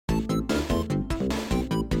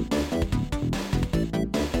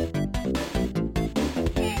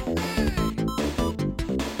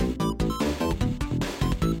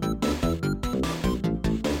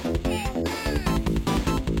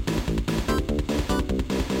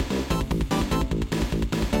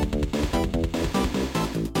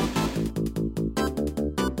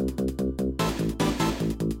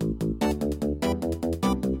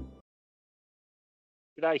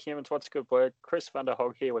G'day humans, what's a good word? Chris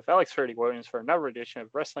Vanderhog here with Alex Rudy Williams for another edition of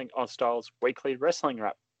Wrestling on Styles Weekly Wrestling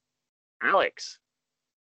Wrap. Alex,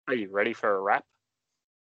 are you ready for a wrap?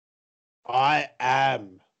 I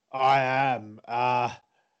am.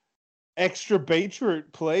 Extra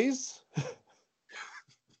beetroot, please.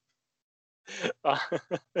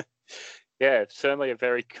 Yeah, certainly a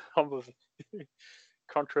very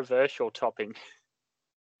controversial topping.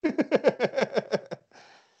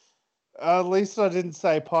 At least I didn't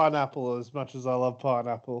say pineapple as much as I love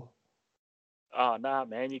pineapple. Oh, nah,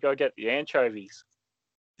 man, you gotta get the anchovies.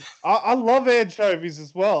 I love anchovies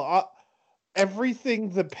as well.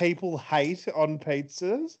 Everything that people hate on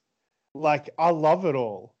pizzas, like, I love it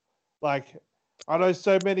all. Like, I know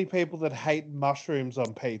so many people that hate mushrooms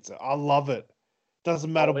on pizza. I love it.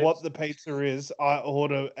 Doesn't matter Olives. what the pizza is, I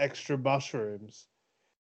order extra mushrooms.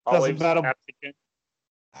 Olives, Doesn't matter. capsicum.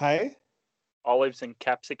 Hey? Olives and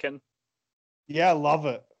capsicum. Yeah, I love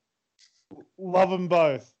it. Love them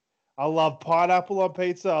both. I love pineapple on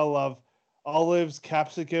pizza. I love olives,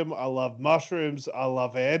 capsicum. I love mushrooms. I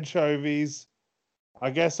love anchovies. I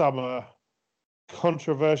guess I'm a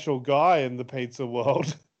controversial guy in the pizza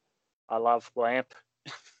world. I love lamp.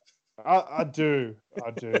 I do.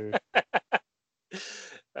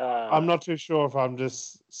 I'm not too sure if I'm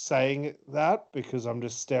just saying that because I'm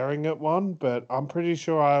just staring at one, but I'm pretty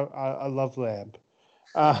sure I love lamb.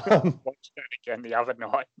 Watched that again the other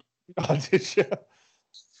night. Oh, did you?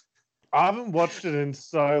 I haven't watched it in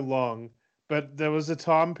so long, but there was a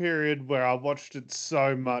time period where I watched it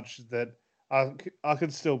so much that I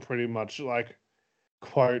could still pretty much like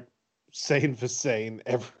quote scene for scene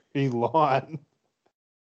every line.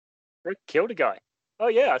 Brick killed a guy. Oh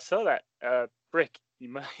yeah, I saw that. Brick, you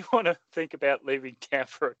may want to think about leaving town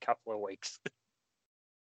for a couple of weeks.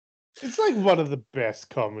 It's like one of the best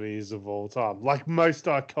comedies of all time. Like most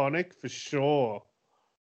iconic for sure.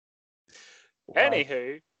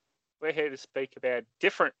 Anywho, we're here to speak about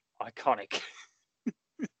different iconic.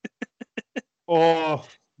 Oh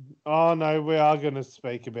no, we are going to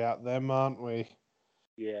speak about them, aren't we?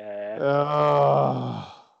 Yeah.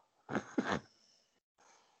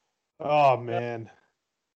 Oh man.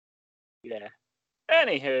 Yeah.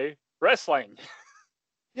 Anywho, wrestling.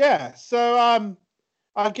 Yeah, so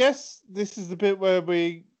I guess this is the bit where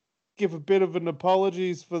we give a bit of an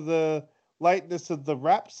apologies for the lateness of the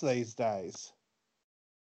wraps these days.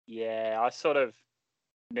 Yeah, I sort of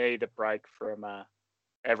need a break from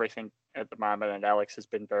everything at the moment, and Alex has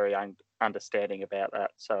been very understanding about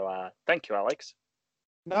that. So thank you, Alex.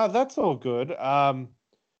 No, that's all good.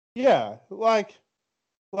 Yeah, like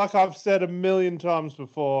I've said a million times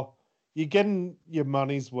before, you're getting your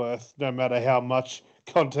money's worth no matter how much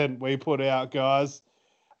content we put out, guys.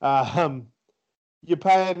 You're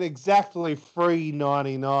paying exactly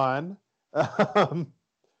 $3.99.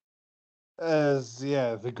 As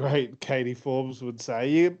the great Katie Forbes would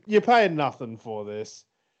say, you're paying nothing for this.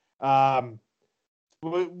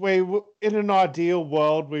 We in an ideal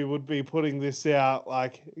world we would be putting this out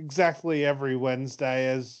like exactly every Wednesday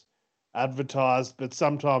as advertised, but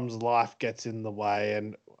sometimes life gets in the way,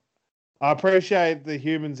 and I appreciate the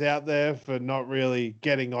humans out there for not really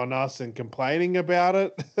getting on us and complaining about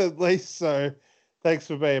it at least. So thanks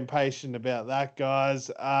for being patient about that,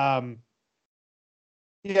 guys.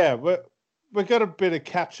 Yeah, we've got a bit of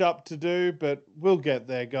catch up to do, but we'll get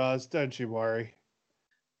there, guys. Don't you worry.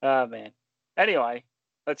 Oh, man. Anyway,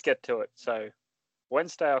 let's get to it. So,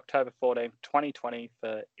 Wednesday, October 14th, 2020,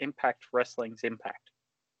 for Impact Wrestling's Impact.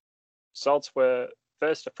 Results were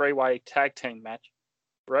first a three-way tag team match.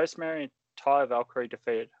 Rosemary and Taya Valkyrie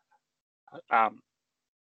defeated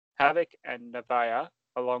Havoc and Nevaeh,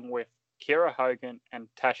 along with Kiera Hogan and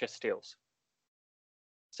Tasha Steelz.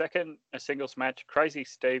 Second, a singles match. Crazy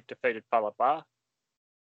Steve defeated Fallah Bahh.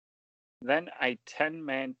 Then a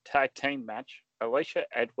 10-man tag team match. Alicia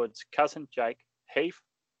Edwards, Cousin Jake, Heath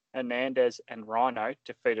Hernandez, and Rhino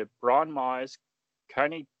defeated Brian Myers,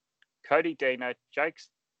 Cody Deaner,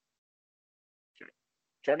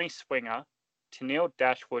 Johnny Swinger, Tennille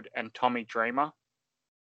Dashwood, and Tommy Dreamer.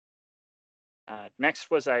 Next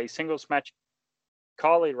was a singles match.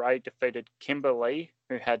 Kylie Rae defeated Kimber Lee,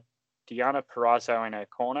 who had Deonna Purrazzo in her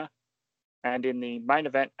corner. And in the main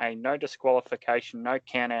event, a no disqualification, no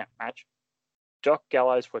countout match. Doc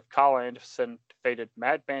Gallows with Carl Anderson defeated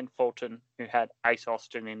Madman Fulton, who had Ace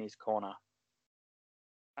Austin in his corner.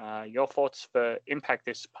 Your thoughts for Impact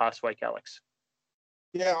this past week, Alex?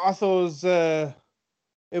 Yeah, I thought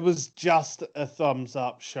it was just a thumbs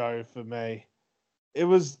up show for me. It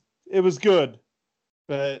was good,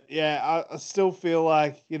 but yeah, I still feel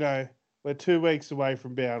like we're 2 weeks away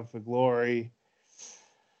from Bound for Glory.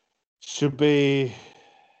 Should be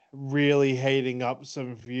really heating up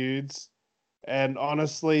some feuds. And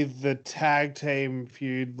honestly, the tag team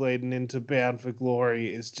feud leading into Bound for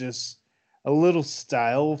Glory is just a little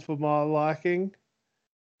stale for my liking.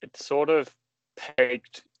 It sort of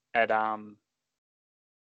peaked at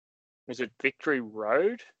was it Victory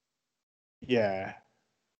Road? Yeah,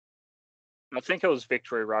 I think it was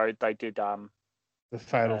Victory Road. They did the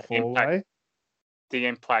Fatal Four Impact Way. the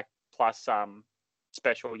Impact Plus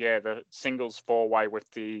special, the singles 4-way with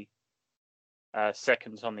the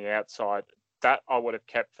seconds on the outside. That I would have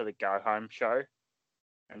kept for the go home show,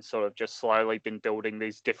 and sort of just slowly been building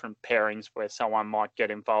these different pairings where someone might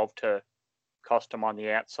get involved to cost them on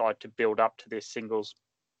the outside to build up to this singles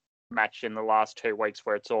match in the last 2 weeks,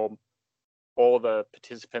 where it's all the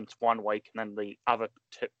participants 1 week and then the other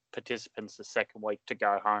participants the second week to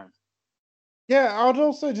go home. Yeah, I'd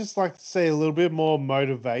also just like to see a little bit more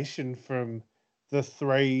motivation from the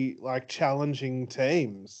three like challenging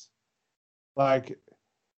teams. Like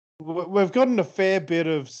we've gotten a fair bit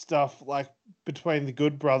of stuff like between the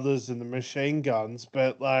Good Brothers and the Machine Guns,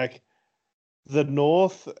 but like the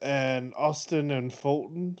North and Austin and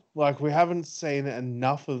Fulton, like we haven't seen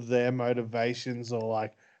enough of their motivations or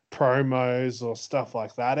like promos or stuff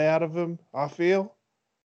like that out of them, I feel.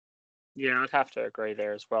 Yeah, I'd have to agree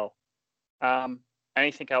there as well.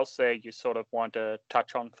 Anything else there you sort of want to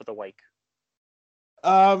touch on for the week?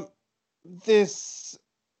 This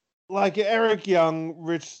like Eric Young,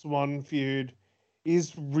 Rich Swann feud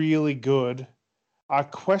is really good. I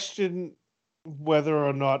question whether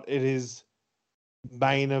or not it is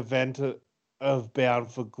main event of Bound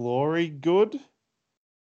for Glory good.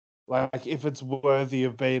 Like if it's worthy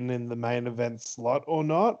of being in the main event slot or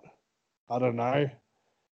not. I don't know.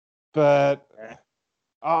 But Yeah.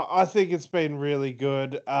 I think it's been really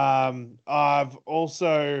good. I've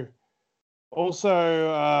also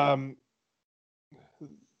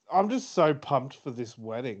I'm just so pumped for this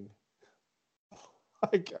wedding.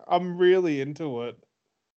 Like I'm really into it.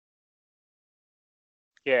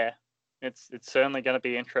 Yeah, it's certainly going to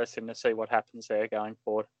be interesting to see what happens there going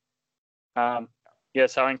forward. So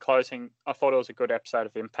in closing, I thought it was a good episode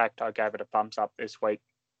of Impact. I gave it a thumbs up this week.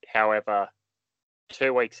 However,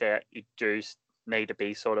 2 weeks out, you do need to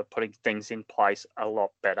be sort of putting things in place a lot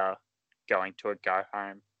better going to a go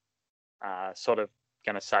home. Sort of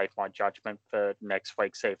going to save my judgment for next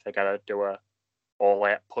week, see if they're going to do a all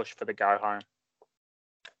out push for the go home.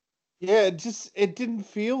 Yeah, it didn't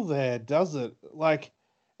feel there, does it? Like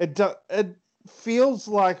it feels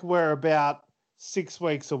like we're about 6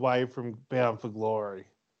 weeks away from Bound for Glory.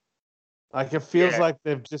 Like it feels Yeah, like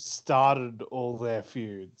they've just started all their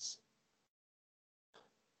feuds.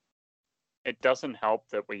 it doesn't help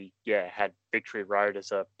that we had Victory Road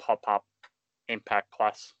as a pop up Impact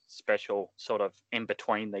Plus special sort of in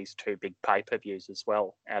between these two big pay-per-views as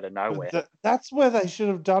well, out of But nowhere. that's where they should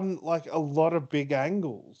have done like a lot of big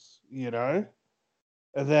angles, you know?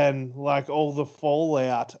 And then like all the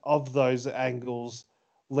fallout of those angles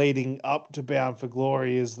leading up to Bound for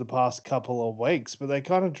Glory is the past couple of weeks, but they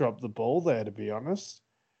kind of dropped the ball there, to be honest.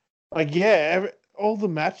 Like, yeah, all the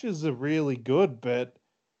matches are really good, but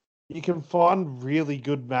you can find really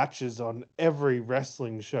good matches on every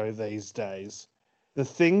wrestling show these days. The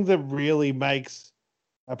thing that really makes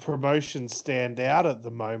a promotion stand out at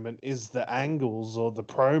the moment is the angles or the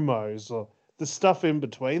promos or the stuff in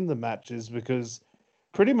between the matches, because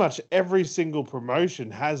pretty much every single promotion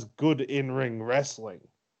has good in-ring wrestling.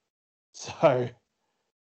 So,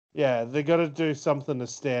 yeah, they got to do something to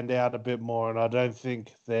stand out a bit more, and I don't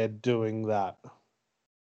think they're doing that.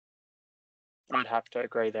 I'd have to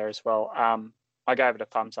agree there as well. I gave it a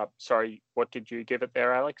thumbs up. Sorry, what did you give it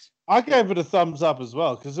there, Alex? I gave it a thumbs up as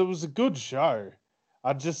well because it was a good show.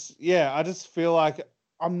 I just feel like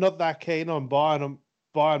I'm not that keen on buying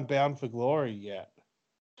Bound for Glory yet.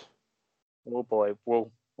 Oh boy,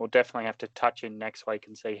 we'll definitely have to touch in next week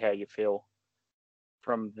and see how you feel.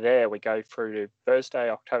 From there, we go through to Thursday,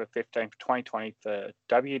 October 15th, 2020 for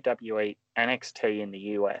WWE NXT in the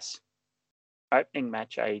US. Opening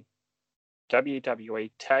match, a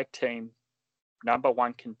WWE Tag Team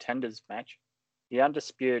 #1 Contenders match. The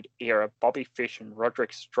Undisputed Era, Bobby Fish and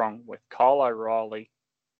Roderick Strong with Kyle O'Reilly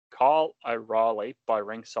by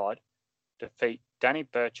ringside defeat Danny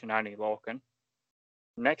Burch and Oney Lorcan.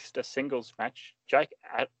 Next, a singles match. Jake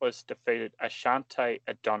Atlas defeated Ashante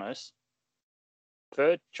Adonis.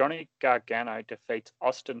 Third, Johnny Gargano defeats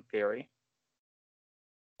Austin Theory.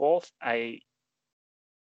 Fourth, a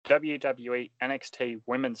WWE NXT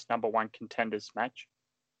Women's #1 Contenders match.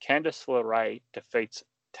 Candice LeRae defeats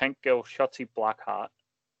Tank Girl Shotzi Blackheart.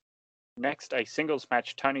 Next, a singles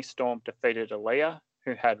match. Toni Storm defeated Aaliyah,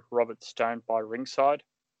 who had Robert Stone by ringside.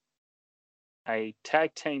 a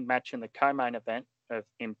tag team match in the co-main event of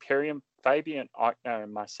Imperium, Fabian Eichner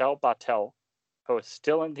and Marcel Bartel, who are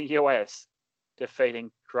still in the US,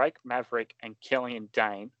 defeating Drake Maverick and Killian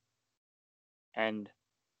Dane. And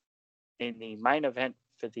in the main event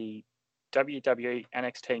for the WWE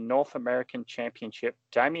NXT North American Championship,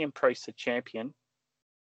 Damian Priest, the champion,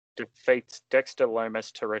 defeats Dexter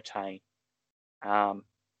Lumis to retain.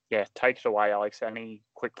 Take it away, Alex. Any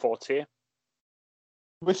quick thoughts here?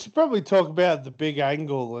 We should probably talk about the big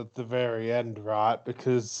angle at the very end, right?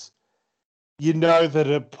 Because you know that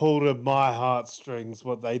it pulled at my heartstrings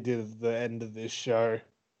what they did at the end of this show.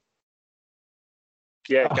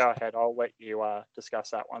 Yeah, go ahead. I'll let you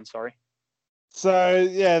discuss that one. Sorry. So,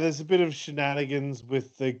 yeah, there's a bit of shenanigans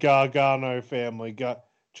with the Gargano family.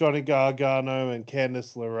 Johnny Gargano and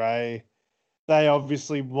Candice LeRae. They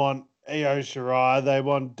obviously want Io Shirai. They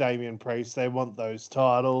want Damian Priest. They want those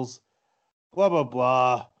titles. Blah, blah,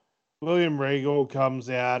 blah. William Regal comes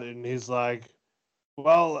out and he's like,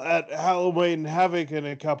 well, at Halloween Havoc in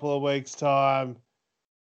a couple of weeks' time,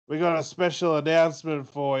 we got a special announcement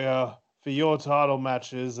for you for your title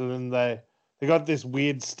matches. And then they got this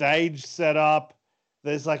weird stage set up.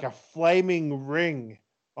 There's like a flaming ring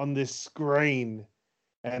on this screen.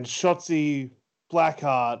 And Shotzi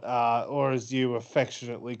Blackheart, or as you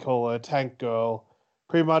affectionately call her, Tank Girl,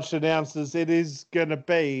 pretty much announces it is going to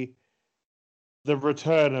be the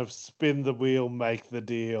return of Spin the Wheel, Make the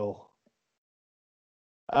Deal.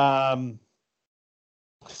 Some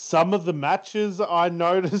of the matches I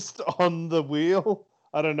noticed on the wheel.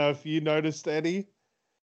 I don't know if you noticed any.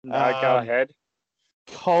 No, go ahead.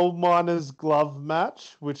 Coal Miner's Glove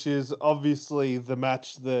match, which is obviously the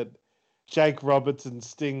match that Jake Roberts and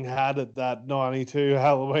Sting had at that 92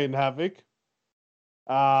 Halloween Havoc.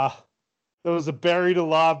 There was a Buried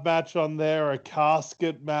Alive match on there, a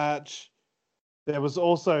casket match. There was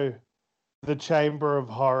also the Chamber of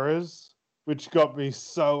Horrors, which got me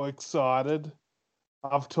so excited.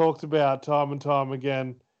 I've talked about time and time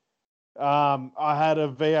again. I had a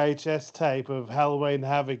VHS tape of Halloween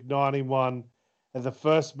Havoc 91, and the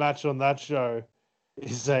first match on that show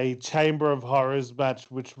is a Chamber of Horrors match,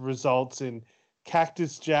 which results in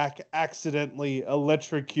Cactus Jack accidentally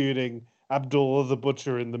electrocuting Abdullah the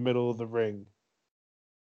Butcher in the middle of the ring.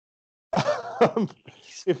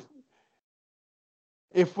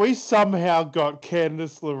 If we somehow got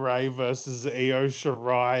Candice LeRae versus Io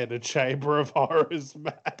Shirai in a Chamber of Horrors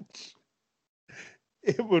match,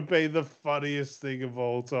 it would be the funniest thing of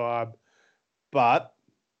all time. But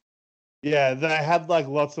yeah, they had like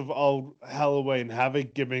lots of old Halloween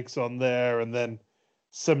Havoc gimmicks on there, and then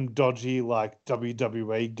some dodgy like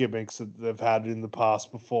WWE gimmicks that they've had in the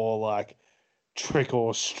past before, like Trick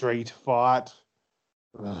or Street Fight.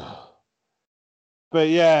 But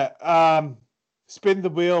yeah, Spin the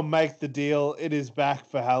Wheel, Make the Deal. It is back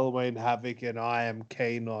for Halloween Havoc, and I am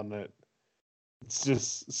keen on it. It's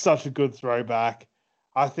just such a good throwback.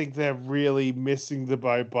 I think they're really missing the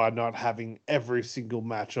boat by not having every single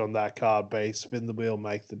match on that card be Spin the Wheel,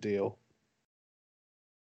 Make the Deal.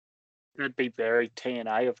 It'd be very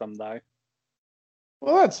TNA of them, though.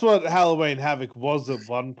 Well, that's what Halloween Havoc was at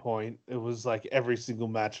one point. It was like every single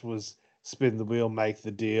match was Spin the Wheel, Make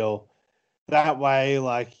the Deal. That way,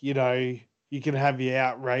 like, you know, you can have your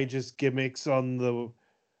outrageous gimmicks on the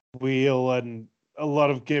wheel and a lot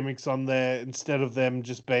of gimmicks on there instead of them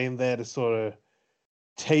just being there to sort of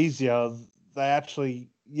tease you.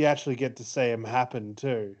 You actually get to see them happen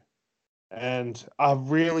too. And I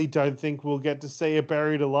really don't think we'll get to see a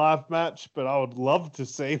Buried Alive match, but I would love to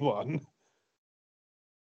see one.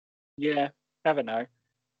 Yeah, never know.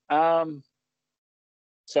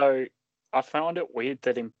 So I found it weird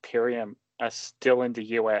that Imperium are still in the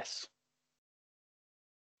US.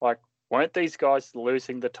 Like, weren't these guys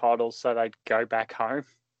losing the titles so they'd go back home?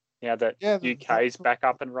 Now that UK's back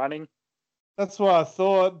up and running? That's what I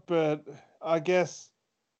thought, but I guess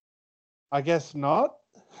not.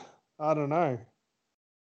 I don't know.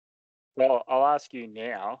 Well, I'll ask you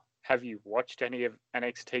now. Have you watched any of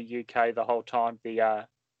NXT UK the whole time the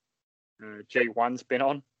G1's been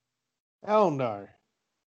on? Hell no.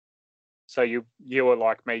 So you were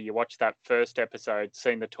like me. You watched that first episode,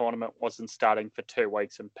 seen the tournament wasn't starting for 2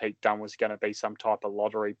 weeks, and Pete Dunne was going to be some type of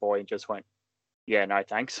lottery boy, and just went, "Yeah, no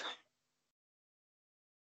thanks."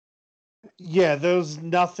 Yeah, there was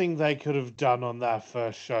nothing they could have done on that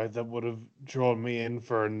first show that would have drawn me in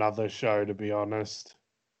for another show, to be honest.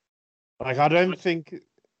 Like, I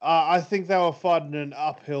think they were fighting an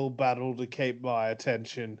uphill battle to keep my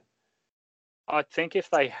attention. I think if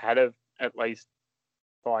they had at least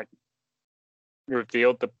like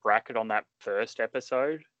revealed the bracket on that first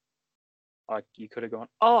episode, Like, you could have gone,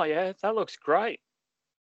 oh, yeah, that looks great.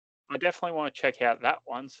 I definitely want to check out that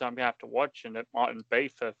one, so I'm going to have to watch, and it mightn't be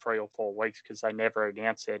for 3 or 4 weeks because they never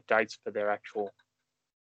announce their dates for their actual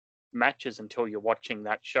matches until you're watching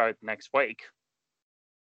that show the next week.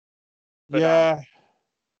 But, yeah,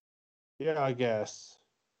 I guess.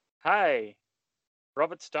 Hey,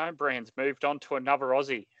 Robert Stonebrand's moved on to another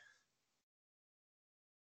Aussie.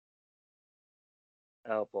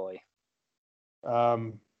 Oh, boy.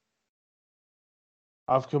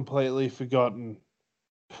 I've completely forgotten.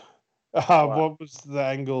 What was the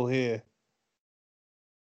angle here?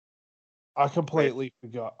 I completely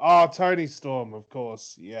forgot. Oh, Tony Storm, of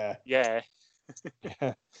course. Yeah. Yeah.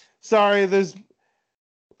 Sorry, there's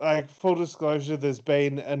full disclosure, there's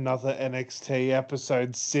been another NXT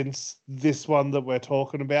episode since this one that we're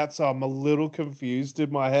talking about, so I'm a little confused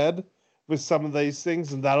in my head with some of these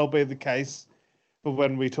things, and that'll be the case for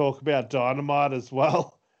when we talk about Dynamite as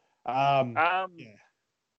well. Yeah.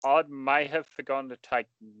 I may have forgotten to take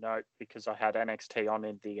note because I had NXT on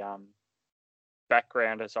in the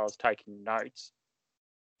background as I was taking notes.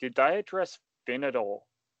 Did they address Finn at all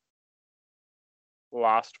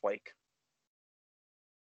last week?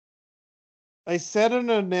 They said an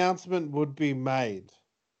announcement would be made,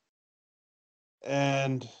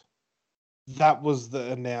 and that was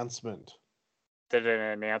the announcement. That an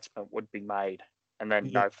announcement would be made, and then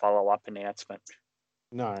no follow-up announcement.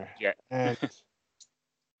 No. Yeah.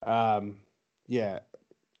 And yeah,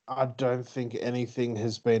 I don't think anything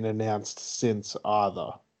has been announced since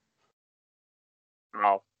either.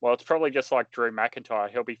 Oh, well, it's probably just like Drew McIntyre.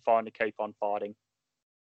 He'll be fine to keep on fighting.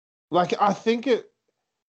 I think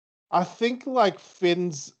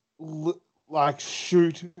Finn's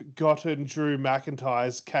shoot gotten Drew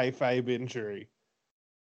McIntyre's kayfabe injury.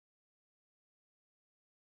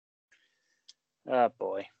 Oh,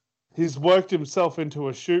 boy. He's worked himself into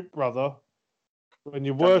a shoot, brother. When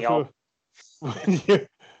you work when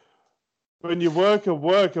you work a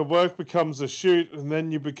work becomes a shoot, and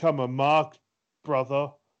then you become a mark,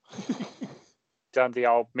 brother. Done the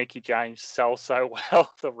old Mickey James sell so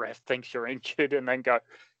well, the ref thinks you're injured, and then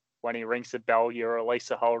when he rings the bell, you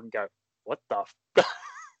release a hold and go, what the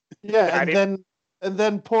Yeah, and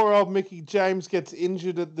then poor old Mickey James gets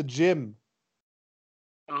injured at the gym.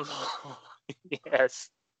 Oh,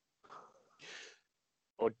 yes.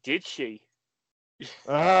 Or did she?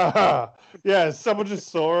 Yeah, someone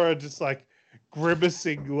just saw her just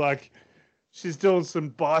grimacing, like she's doing some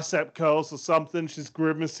bicep curls or something. She's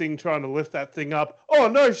grimacing, trying to lift that thing up. Oh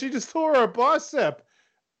no, she just tore her bicep.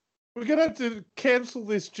 We're going to have to cancel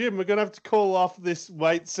this gym. We're going to have to call off this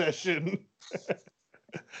weight session.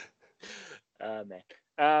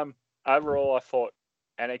 Man. Overall, I thought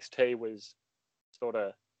NXT was sort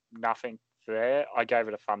of nothing there. I gave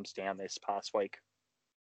it a thumbs down this past week.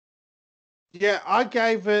 Yeah, I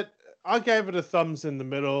gave it a thumbs in the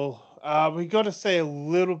middle. We got to see a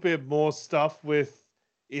little bit more stuff with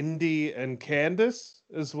Indy and Candice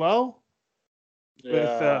as well.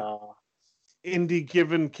 Yeah. With Indy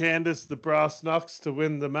giving Candice the brass knucks to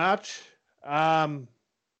win the match. I'm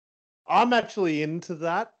actually into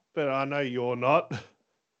that, but I know you're not.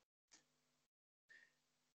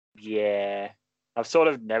 Yeah. I've sort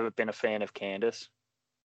of never been a fan of Candice.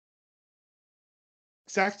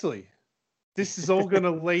 Exactly. This is all going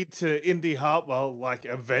to lead to Indy Hartwell,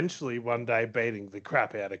 eventually one day beating the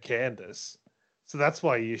crap out of Candice. So that's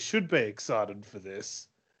why you should be excited for this.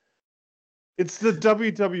 It's the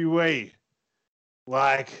WWE.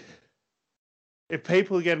 If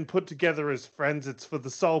people are getting put together as friends, it's for the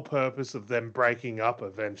sole purpose of them breaking up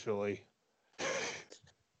eventually.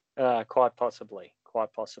 Quite possibly.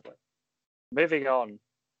 Moving on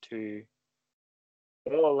to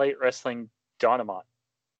All Elite Wrestling Dynamite.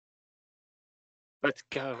 Let's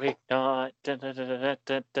go ignite. Da, da, da, da,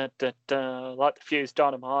 da, da, da, da. Light the fuse,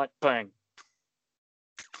 Dynamite. Bang.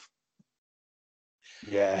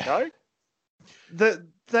 Yeah. No?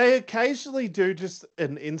 They occasionally do just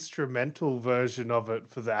an instrumental version of it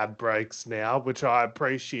for the ad breaks now, which I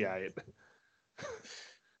appreciate.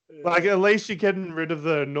 At least you're getting rid of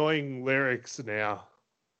the annoying lyrics now.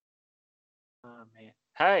 Oh, man.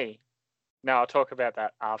 Hey. No, I'll talk about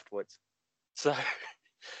that afterwards. So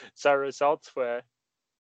results were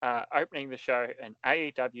opening the show an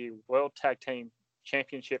AEW World Tag Team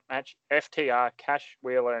Championship match. FTR, Cash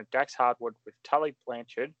Wheeler, and Dax Hardwood with Tully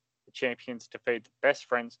Blanchard, the champions, defeated the Best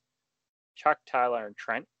Friends, Chuck Taylor and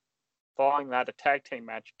Trent. Following that, a tag team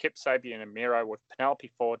match, Kip Sabian and Miro with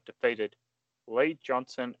Penelope Ford defeated Lee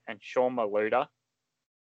Johnson and Shawn Maluda.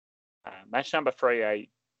 Match number 3, a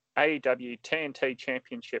AEW TNT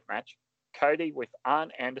Championship match. Cody with Arn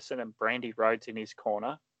Anderson and Brandy Rhodes in his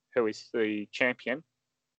corner who is the champion,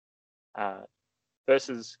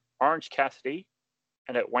 versus Orange Cassidy,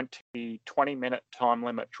 and it went to the 20-minute time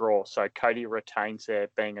limit draw. So Cody retains there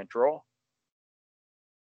being a draw.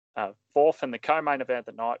 Fourth in the co-main event of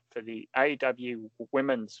the night for the AEW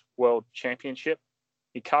Women's World Championship,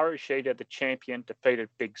 Hikaru Shida, the champion, defeated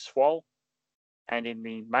Big Swole. And in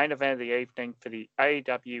the main event of the evening for the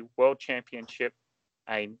AEW World Championship,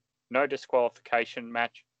 a no disqualification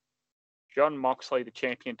match, Jon Moxley, the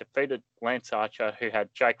champion, defeated Lance Archer, who had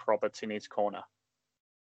Jake Roberts in his corner.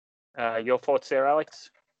 Your thoughts there,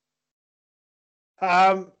 Alex?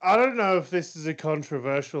 I don't know if this is a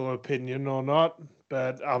controversial opinion or not,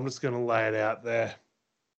 but I'm just going to lay it out there.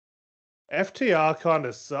 FTR kind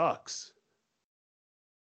of sucks.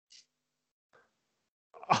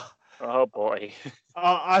 Oh boy.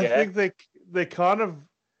 I think they're kind of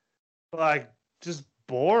like just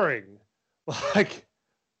boring. Like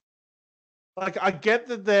I get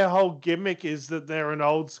that their whole gimmick is that they're an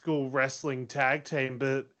old school wrestling tag team,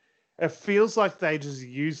 but it feels like they just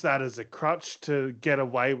use that as a crutch to get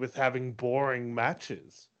away with having boring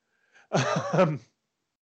matches.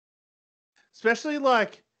 Especially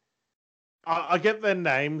like I get their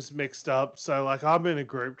names mixed up. So like I'm in a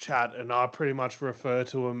group chat and I pretty much refer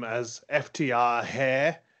to them as FTR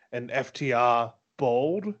hair and FTR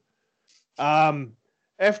bald.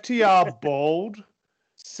 FTR bald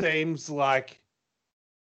seems like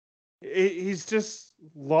he's just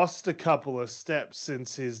lost a couple of steps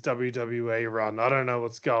since his WWE run. I don't know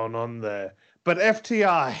what's going on there. But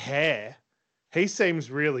FTR hair, he seems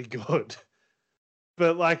really good.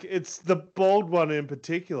 But like it's the bald one in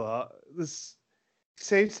particular. This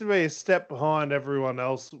seems to be a step behind everyone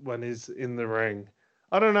else when he's in the ring.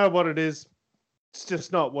 I don't know what it is. It's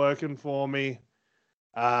just not working for me.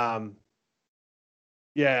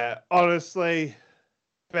 Yeah, honestly,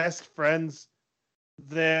 best friends,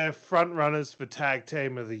 they're front runners for tag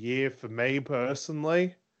team of the year for me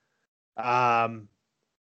personally. And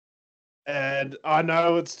I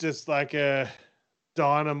know it's just like a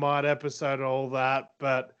Dynamite episode and all that,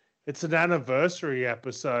 but it's an anniversary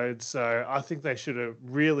episode, so I think they should have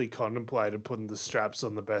really contemplated putting the straps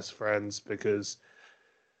on the best friends because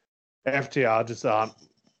FTR just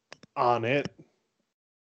aren't it.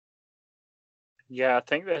 Yeah, I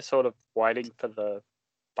think they're sort of waiting for the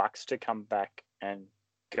Bucks to come back and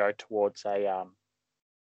go towards a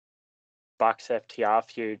Bucks FTR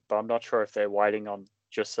feud, but I'm not sure if they're waiting on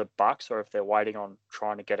just the Bucks or if they're waiting on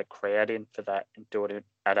trying to get a crowd in for that and do it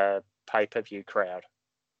at a pay-per-view crowd.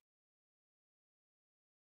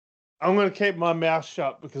 I'm going to keep my mouth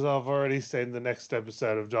shut because I've already seen the next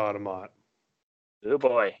episode of Dynamite. Oh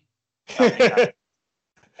boy.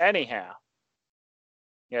 Anyhow.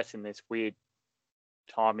 Yes, in this weird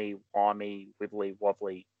timey-wimey,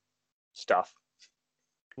 wibbly-wobbly stuff.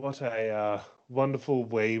 What a wonderful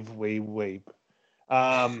weave.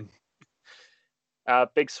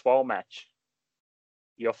 Big Swole match.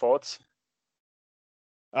 Your thoughts?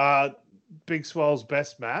 Big Swole's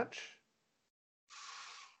best match?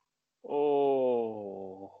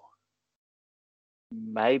 Oh,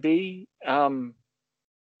 maybe. The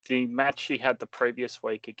match he had the previous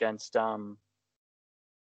week against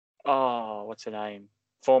what's her name?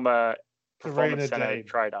 Former Performance Center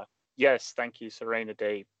trader. Yes, thank you, Serena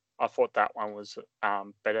Deeb. I thought that one was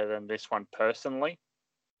better than this one personally.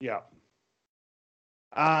 Yeah.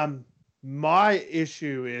 My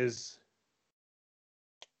issue is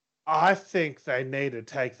I think they need to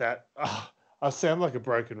take that. I sound like a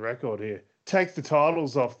broken record here. Take the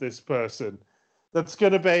titles off this person. That's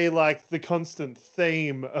going to be like the constant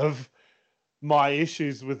theme of my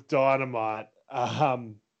issues with Dynamite.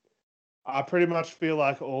 I pretty much feel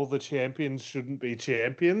like all the champions shouldn't be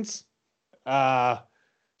champions. Shida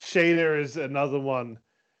is another one.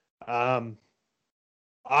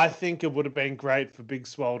 I think it would have been great for Big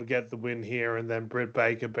Swole to get the win here and then Britt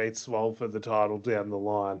Baker beat Swole for the title down the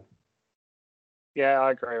line. Yeah,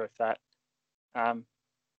 I agree with that.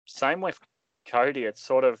 Same with Cody. It's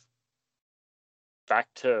sort of back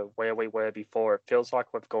to where we were before. It feels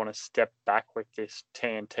like we've gone a step back with this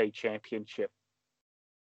TNT championship.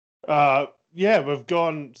 Yeah, we've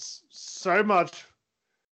gone so much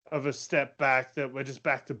of a step back that we're just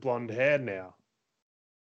back to blonde hair now.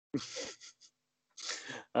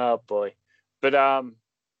 Oh boy. But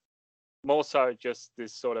more so just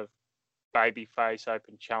this sort of babyface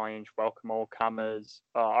open challenge, welcome all comers.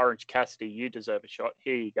 Orange Cassidy, you deserve a shot.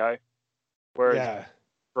 Here you go. Whereas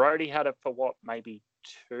Brody had it for what, maybe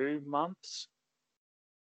 2 months?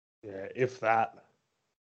 Yeah, if that.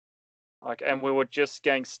 And we were just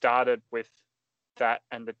getting started with that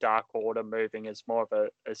and the Dark Order moving as more of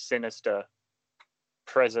a sinister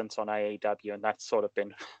presence on AEW, and that's sort of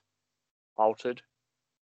been altered.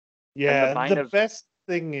 Yeah, main the best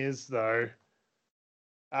thing is though,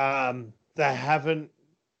 they haven't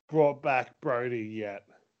brought back Brody yet.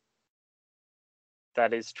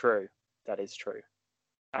 That is true. That is true.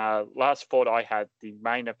 Last thought I had, the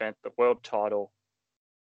main event, the world title.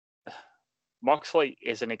 Moxley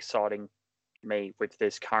isn't exciting me with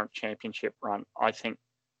this current championship run. I think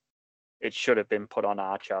it should have been put on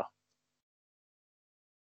Archer.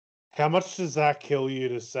 How much does that kill you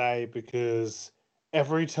to say? Because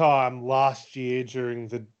every time last year during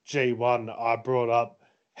the G1 I brought up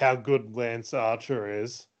how good Lance Archer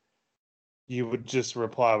is, you would just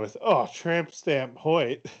reply with, "Oh, tramp stamp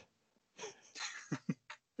Hoyt."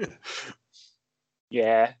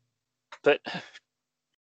 Yeah, but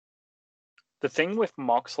the thing with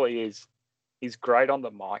Moxley is he's great on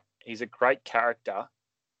the mic. He's a great character.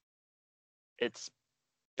 It's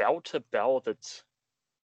bell to bell that's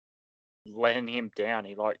letting him down.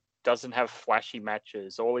 He doesn't have flashy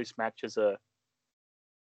matches. All his matches are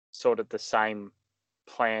sort of the same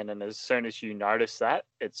plan, and as soon as you notice that,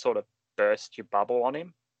 it sort of bursts your bubble on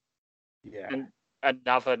him. Yeah. And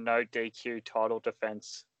another no DQ title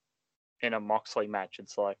defense in a Moxley match.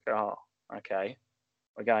 It's like, oh, okay,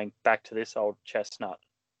 we're going back to this old chestnut.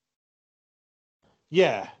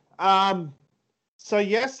 Yeah. So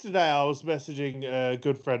yesterday I was messaging a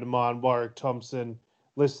good friend of mine, Warwick Thompson,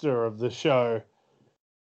 listener of the show.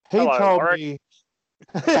 He Hello, told Warwick. me,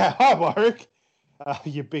 yeah, hi Warwick,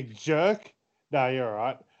 you big jerk. No, you're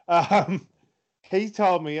all right. He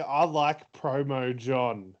told me I like Promo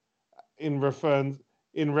John in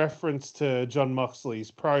reference to John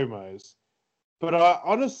Moxley's promos, but I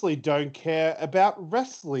honestly don't care about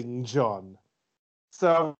wrestling John.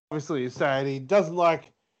 So obviously he's saying he doesn't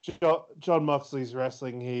like John Moxley's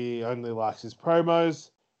wrestling. He only likes his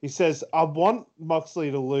promos. He says, I want Moxley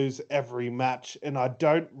to lose every match, and I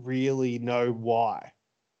don't really know why.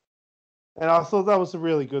 And I thought that was a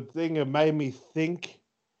really good thing. It made me think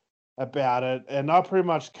about it, and I pretty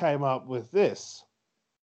much came up with this.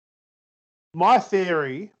 My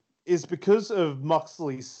theory is because of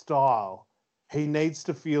Moxley's style, he needs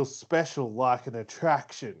to feel special, like an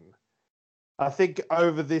attraction. I think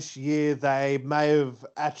over this year, they may have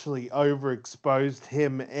actually overexposed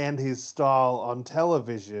him and his style on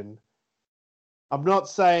television. I'm not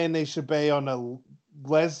saying he should be on a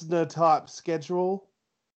Lesnar type schedule.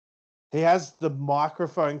 He has the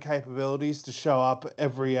microphone capabilities to show up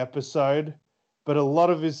every episode, but a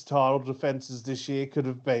lot of his title defenses this year could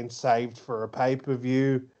have been saved for a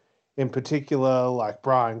pay-per-view, in particular like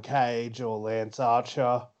Brian Cage or Lance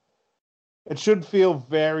Archer. It should feel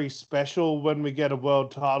very special when we get a world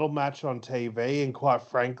title match on TV, and quite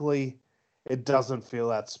frankly, it doesn't feel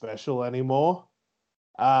that special anymore.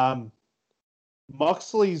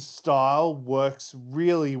 Moxley's style works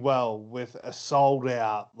really well with a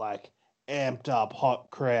sold-out, amped up, hot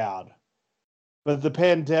crowd. But the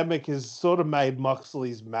pandemic has sort of made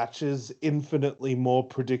Moxley's matches infinitely more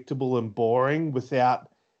predictable and boring without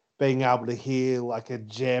being able to hear a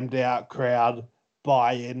jammed out crowd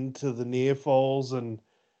buy into the near falls and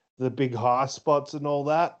the big high spots and all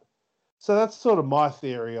that. So that's sort of my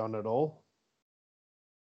theory on it all.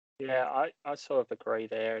 Yeah, I sort of agree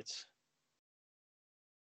there. It's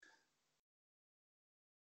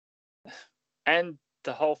and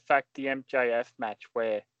the whole fact the MJF match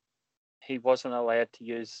where he wasn't allowed to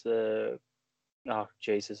use the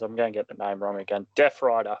Jesus, I'm going to get the name wrong again. Death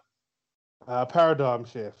Rider. Paradigm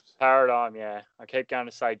Shift. Paradigm, yeah. I keep going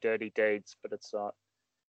to say Dirty Deeds, but it's not.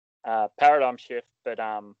 Paradigm Shift, but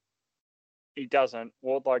he doesn't.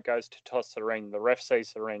 Wardlow goes to toss the ring. The ref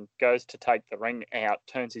sees the ring, goes to take the ring out,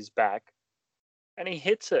 turns his back, and he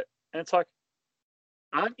hits it. And it's like,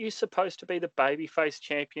 aren't you supposed to be the babyface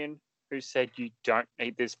champion who said you don't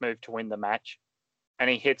need this move to win the match? And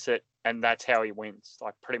he hits it, and that's how he wins,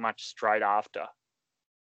 pretty much straight after.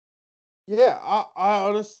 Yeah, I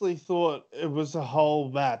honestly thought it was a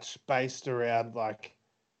whole match based around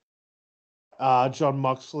John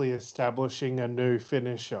Moxley establishing a new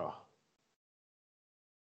finisher.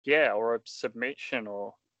 Yeah, or a submission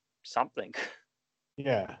or something.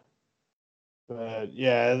 Yeah. But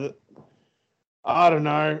yeah, I don't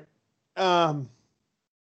know.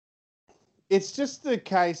 It's just the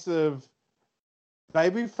case of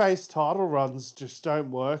babyface title runs just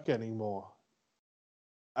don't work anymore.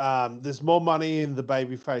 There's more money in the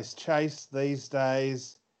babyface chase these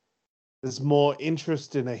days. There's more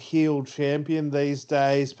interest in a heel champion these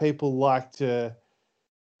days. People like to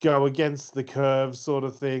go against the curve sort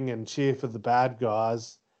of thing and cheer for the bad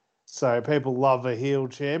guys. So people love a heel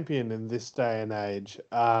champion in this day and age.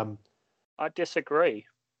 I I disagree.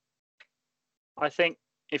 I think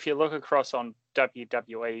if you look across on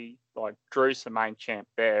WWE, like Drew's the main champ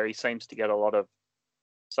there. He seems to get a lot of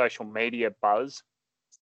social media buzz,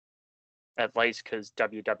 at least because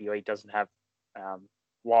WWE doesn't have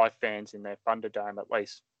live fans in their Thunderdome, at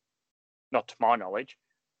least not to my knowledge.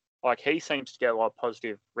 Like, he seems to get a lot of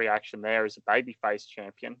positive reaction there as a babyface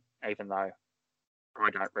champion, even though I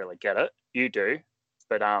don't really get it. You do,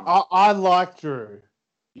 but I like Drew,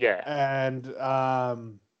 yeah, and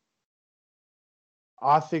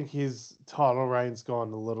I think his title reign's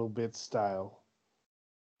gone a little bit stale.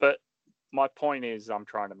 but my point is I'm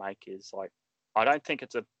trying to make is, like, I don't think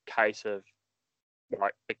it's a case of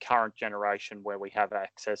like the current generation where we have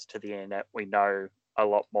access to the internet. We know a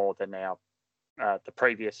lot more than the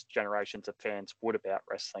previous generations of fans would about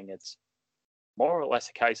wrestling. It's more or less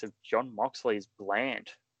a case of Jon Moxley is bland.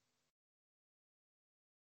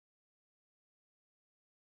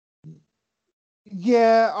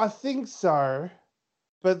 Yeah, I think so.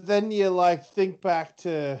 But then you like think back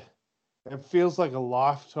to, it feels like a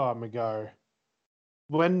lifetime ago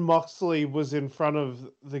when Moxley was in front of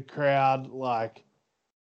the crowd, like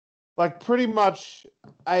pretty much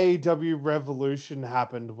AEW Revolution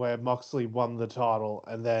happened where Moxley won the title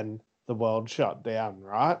and then the world shut down,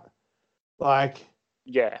 right? Like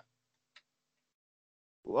Yeah,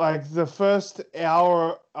 the first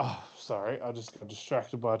hour, oh sorry, I just got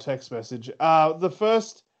distracted by a text message. The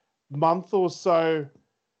first month or so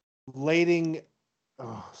leading,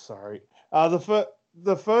 oh sorry,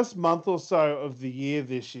 the first month or so of the year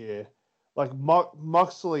this year, like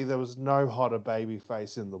Moxley, there was no hotter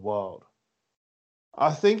babyface in the world.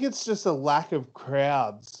 I think it's just a lack of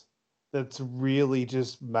crowds that's really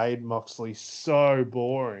just made Moxley so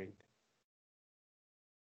boring.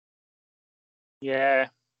 yeah,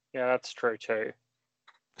 that's true too.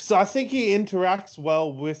 So I think he interacts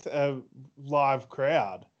well with a live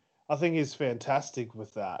crowd. I think he's fantastic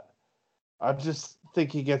with that. I just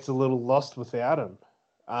think he gets a little lost without him.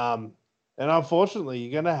 And unfortunately,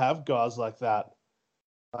 you're going to have guys like that,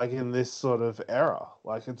 like in this sort of era.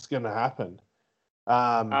 Like, it's going to happen.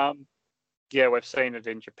 Yeah, we've seen it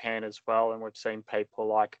in Japan as well, and we've seen people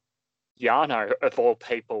like Yano, of all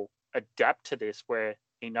people, adapt to this, where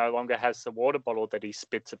he no longer has the water bottle that he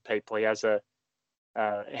spits at people. He has a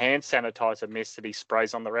hand sanitizer mist that he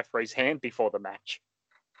sprays on the referee's hand before the match.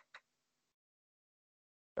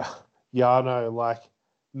 Yano, like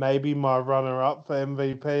maybe my runner-up for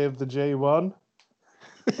MVP of the G1.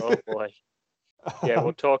 Oh boy. Yeah,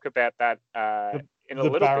 we'll talk about that in a the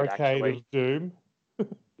little bit, barricade actually. of doom.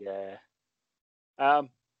 Yeah.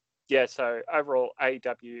 Yeah, so overall,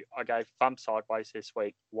 AEW, I gave thumb sideways this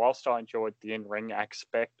week. Whilst I enjoyed the in-ring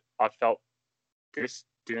aspect, I felt this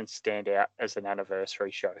didn't stand out as an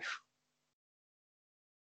anniversary show.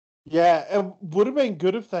 Yeah, it would have been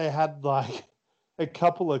good if they had like a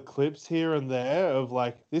couple of clips here and there of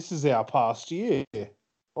like, this is our past year,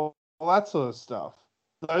 all that sort of stuff.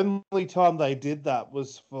 The only time they did that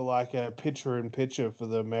was for like a picture-in-picture for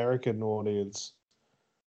the American audience.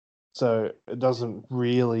 So it doesn't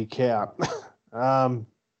really count. I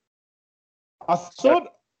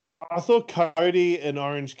thought Cody and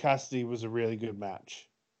Orange Cassidy was a really good match.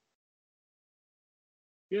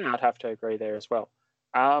 Yeah, I'd have to agree there as well.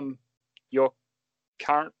 Your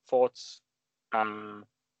current thoughts?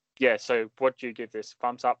 Yeah, so what do you give this?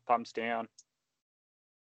 Thumbs up, thumbs down?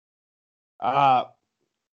 Hot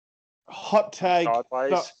take.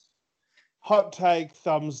 Sideways? Hot take,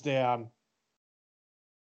 thumbs down.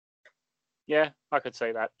 Yeah, I could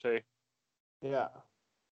see that too. Yeah.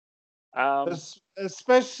 Um,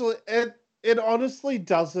 Especially, it honestly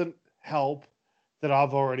doesn't help that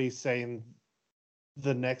I've already seen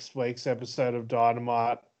the next week's episode of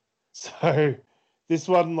Dynamite. So this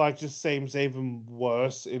one like just seems even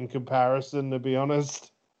worse in comparison, to be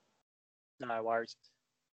honest. no worries.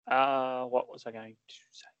 What was I going to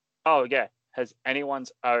say? Oh, yeah. Has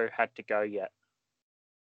anyone's O had to go yet?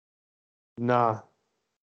 Nah.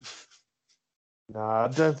 No, I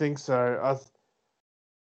don't think so.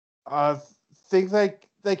 I think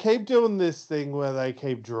they keep doing this thing where they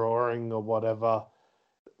keep drawing or whatever.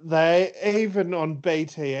 They even on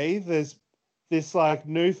BTE, there's this like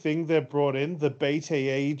new thing they've brought in, the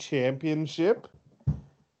BTE Championship.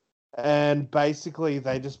 And basically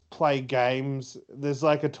they just play games. There's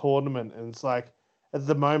like a tournament, and it's like at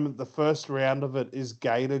the moment the first round of it is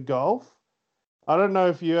Gator Golf. I don't know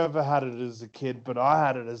if you ever had it as a kid, but I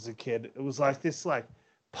had it as a kid. It was like this like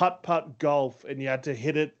putt golf, and you had to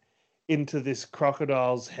hit it into this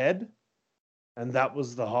crocodile's head, and that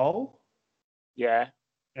was the hole. Yeah.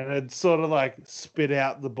 And it sort of like spit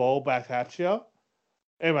out the ball back at you.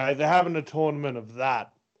 Anyway, they're having a tournament of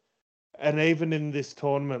that. And even in this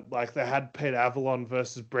tournament, like they had Pete Avalon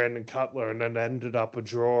versus Brandon Cutler, and it ended up a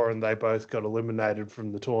draw, and they both got eliminated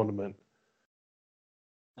from the tournament.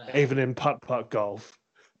 Even in putt golf.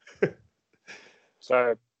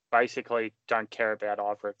 So basically, don't care about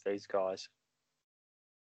either of these guys.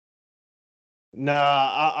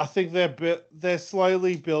 Nah, I think they're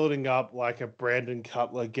slowly building up like a Brandon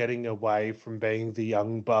Cutler getting away from being the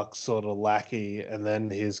young buck sort of lackey, and then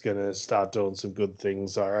he's gonna start doing some good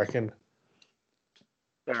things, I reckon.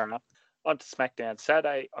 Fair enough. On to SmackDown.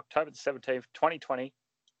 Saturday, October the 17th, 2020.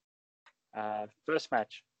 First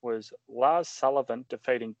match was Lars Sullivan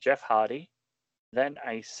defeating Jeff Hardy. Then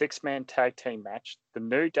a six-man tag team match. The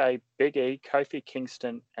New Day, Big E, Kofi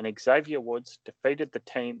Kingston, and Xavier Woods defeated the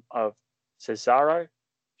team of Cesaro,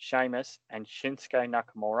 Sheamus, and Shinsuke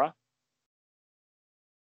Nakamura.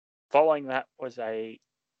 Following that was a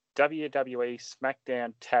WWE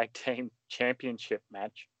SmackDown Tag Team Championship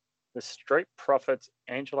match. The Street Profits,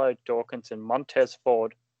 Angelo Dawkins and Montez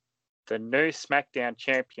Ford, the new SmackDown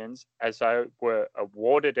champions, as they were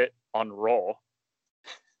awarded it on Raw.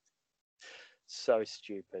 So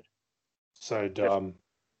stupid. So dumb.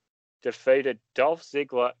 Defeated Dolph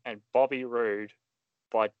Ziggler and Bobby Roode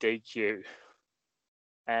by DQ.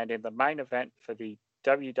 And in the main event for the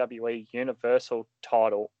WWE Universal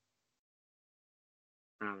title,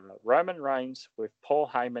 Roman Reigns with Paul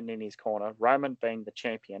Heyman in his corner, Roman being the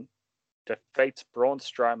champion, defeats Braun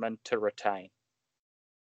Strowman to retain.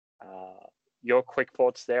 Your quick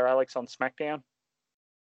thoughts there, Alex, on SmackDown?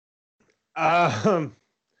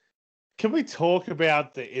 Can we talk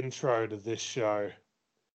about the intro to this show?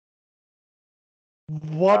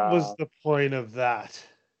 What was the point of that?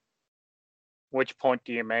 Which point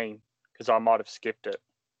do you mean? Because I might have skipped it.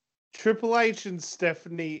 Triple H and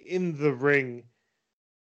Stephanie in the ring,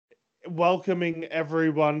 welcoming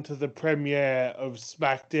everyone to the premiere of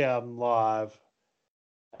SmackDown Live.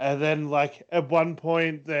 And then, like, at one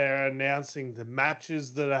point, they're announcing the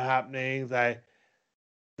matches that are happening. They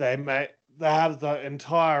have the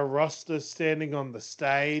entire roster standing on the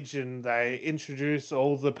stage, and they introduce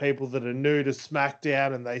all the people that are new to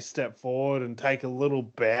SmackDown, and they step forward and take a little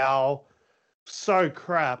bow. So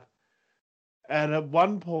crap. And at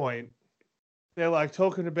one point, they're like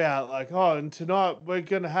talking about like, oh, and tonight we're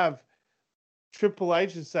gonna have Triple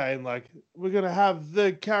H is saying like we're gonna have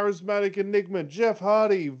the charismatic enigma Jeff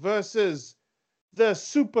Hardy versus the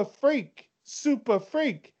super freaky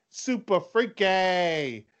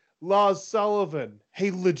Lars Sullivan.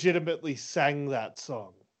 He legitimately sang that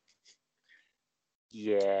song.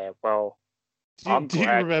 Yeah, well, do you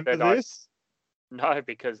remember this? No,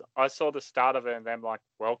 because I saw the start of it and them like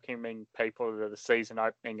welcoming people to the season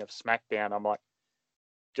opening of SmackDown. I'm like,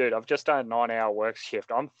 dude, I've just done a 9-hour work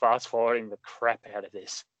shift. I'm fast forwarding the crap out of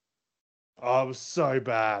this. Oh, it was so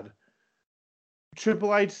bad.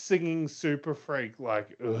 Triple H singing Super Freak,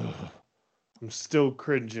 like, ugh, I'm still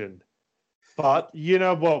cringing. But you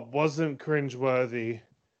know what wasn't cringeworthy?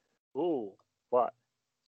 Ooh, what?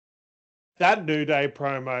 That New Day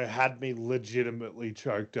promo had me legitimately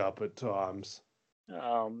choked up at times.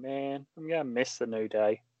 Oh, man. I'm going to miss the New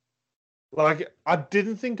Day. Like, I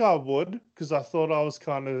didn't think I would, because I thought I was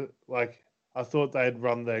kind of, like, I thought they'd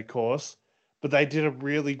run their course. But they did a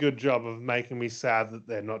really good job of making me sad that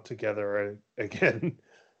they're not together again.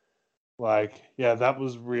 Like, yeah, that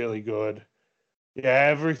was really good. Yeah,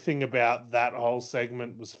 everything about that whole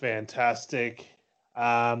segment was fantastic.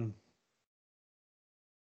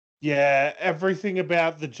 Yeah, everything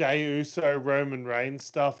about the Jey Uso Roman Reigns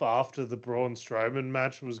stuff after the Braun Strowman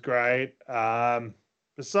match was great.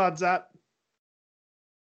 Besides that,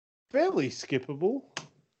 fairly skippable.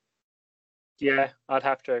 Yeah, I'd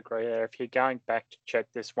have to agree there. If you're going back to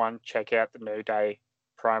check this one, check out the New Day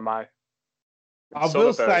promo. I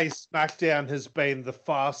will say SmackDown has been the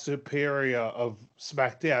far superior of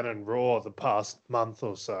SmackDown and Raw the past month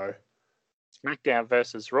or so. SmackDown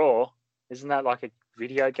versus Raw? Isn't that like a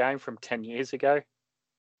video game from 10 years ago?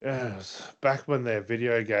 Yes, back when their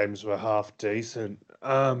video games were half decent.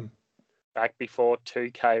 Back before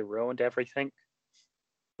 2K ruined everything.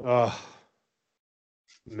 Oh,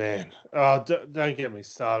 man. Oh, don't get me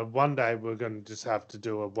started. One day we're going to just have to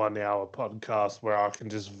do a 1-hour podcast where I can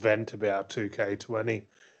just vent about 2K20.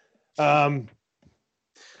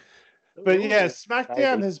 But yeah,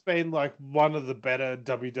 SmackDown has been like one of the better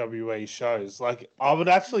WWE shows. Like, I would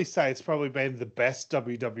actually say it's probably been the best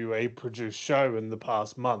WWE produced show in the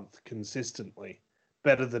past month consistently.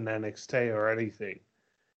 Better than NXT or anything.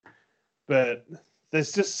 But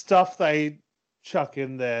there's just stuff they chuck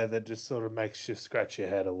in there that just sort of makes you scratch your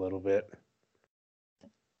head a little bit.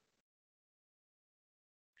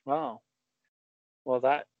 Oh, well,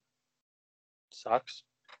 that sucks.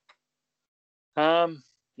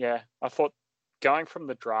 Yeah, I thought going from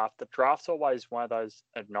the draft's always one of those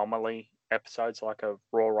anomaly episodes, like a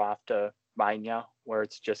Raw after Mania, where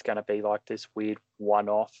it's just going to be like this weird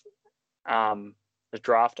one-off. The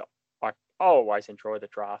draft, I always enjoy the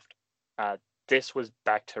draft. This was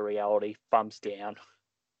back to reality, thumbs down.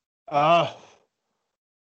 Uh,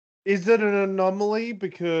 is it an anomaly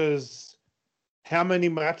because how many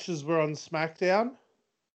matches were on SmackDown?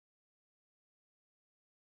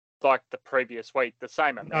 Like the previous week, the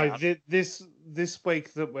same No, amount. this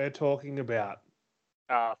week that we're talking about.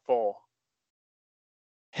 4.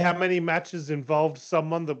 How many matches involved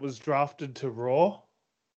someone that was drafted to Raw?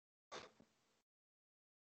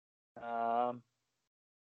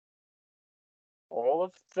 All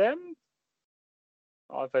of them.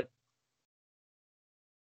 Either.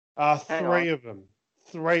 Hang on. Three of them.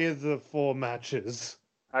 3 of the 4 matches.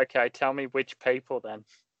 Okay, tell me which people then.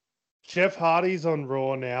 Jeff Hardy's on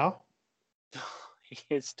Raw now. He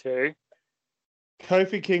is too.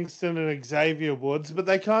 Kofi Kingston and Xavier Woods, but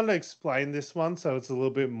they kind of explain this one, so it's a little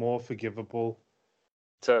bit more forgivable.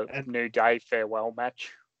 It's a New Day farewell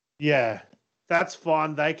match. Yeah, that's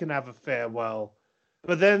fine. They can have a farewell.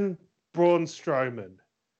 But then Braun Strowman.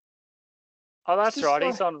 Oh, that's right.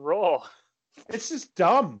 Like, he's on Raw. It's just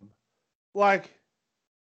dumb. Like,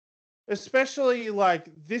 especially like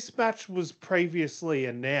this match was previously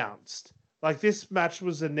announced. Like this match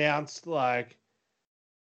was announced like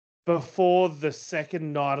before the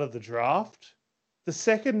second night of the draft. The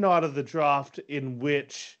second night of the draft in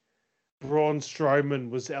which Braun Strowman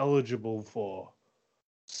was eligible for.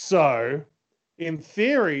 So, in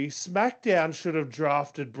theory, SmackDown should have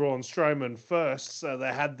drafted Braun Strowman first so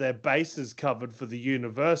they had their bases covered for the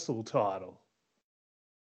Universal title.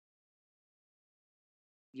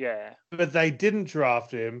 Yeah. But they didn't draft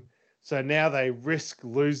him, so now they risk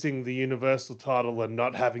losing the Universal title and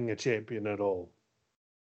not having a champion at all.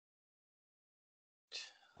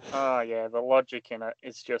 Oh, yeah. The logic in it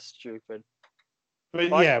is just stupid. But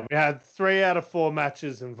yeah, we had 3 out of 4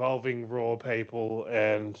 matches involving Raw people,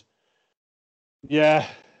 and yeah,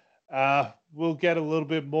 we'll get a little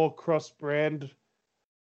bit more cross-brand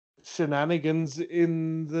shenanigans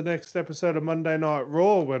in the next episode of Monday Night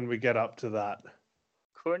Raw when we get up to that.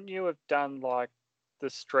 Couldn't you have done like the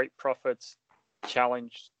Street Profits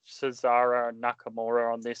challenge Cesaro and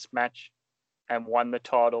Nakamura on this match and won the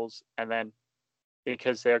titles, and then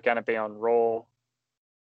because they're going to be on Raw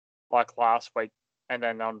like last week, and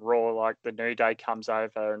then on Raw, like the New Day comes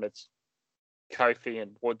over and it's Kofi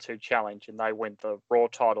and Woods who challenge, and they win the Raw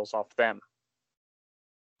titles off them.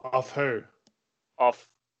 Off who? Off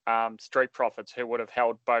Street Profits, who would have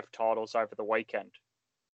held both titles over the weekend.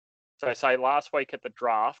 So, say last week at the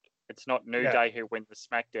draft, it's not New Day who win the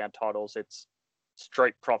SmackDown titles, it's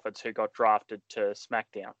Street Profits who got drafted to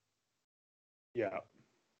SmackDown. Yeah.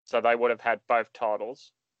 So they would have had both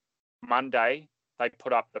titles. Monday, they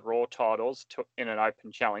put up the Raw titles in an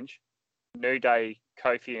open challenge. New Day,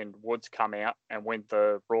 Kofi and Woods come out and win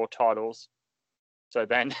the Raw titles. So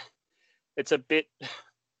then it's a bit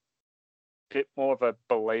more of a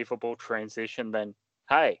believable transition than,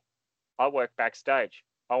 hey, I work backstage.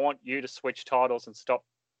 I want you to switch titles and stop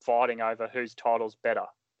fighting over whose title's better.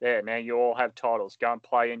 There, now you all have titles. Go and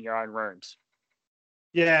play in your own rooms.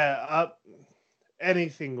 Yeah,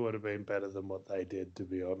 anything would have been better than what they did, to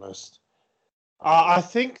be honest. I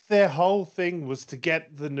think their whole thing was to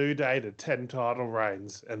get the New Day to 10 title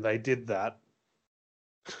reigns, and they did that.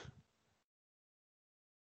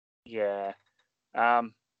 Yeah.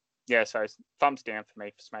 Yeah, so thumbs down for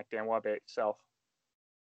me for SmackDown. What about yourself?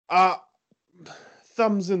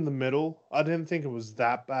 Thumbs in the middle. I didn't think it was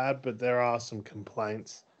that bad, but there are some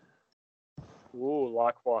complaints. Ooh,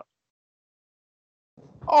 like what?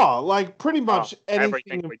 Oh, like pretty much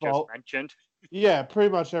everything we just mentioned. Yeah, pretty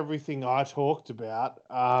much everything I talked about.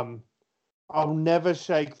 I'll never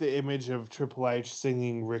shake the image of Triple H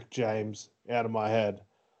singing Rick James out of my head.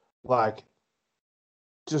 Like,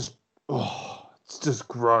 it's just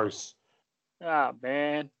gross. Ah,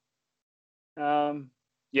 man.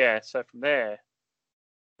 Yeah, so from there,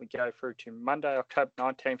 we go through to Monday, October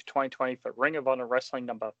 19th, 2020 for Ring of Honor Wrestling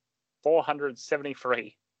number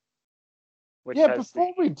 473.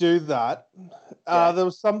 Before we do that, there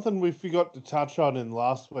was something we forgot to touch on in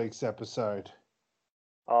last week's episode.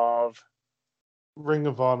 Of? Ring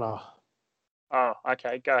of Honor. Oh,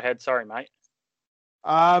 okay. Go ahead. Sorry, mate.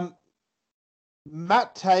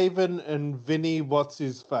 Matt Taven and Vinny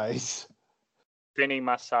What's-His-Face. Vinny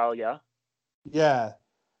Marseglia. Yeah.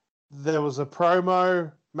 There was a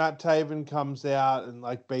promo. Matt Taven comes out and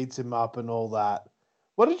like beats him up and all that.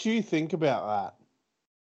 What did you think about that?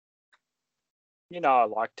 You know, I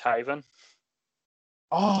like Taven.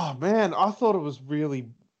 Oh man, I thought it was really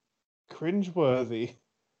cringeworthy.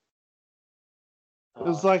 It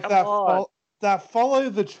was Oh, like come on. that follow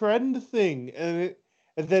the trend thing, and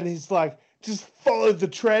then he's like, just follow the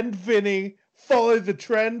trend, Vinny. Follow the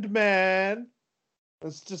trend, man.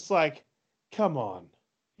 It's just like, come on.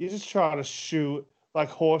 You're just trying to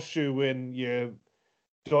horseshoe in your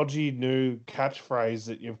dodgy new catchphrase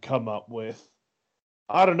that you've come up with.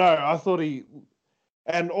 I don't know. I thought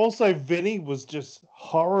and also Vinny was just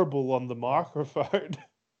horrible on the microphone.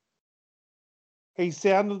 He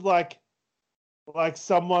sounded like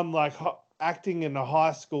someone acting in a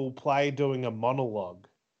high school play doing a monologue.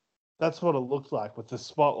 That's what it looked like with the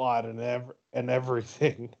spotlight and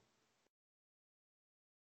everything.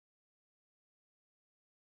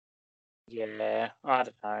 Yeah, I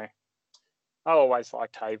don't know. I always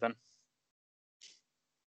liked Haven.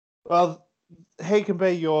 Well, he can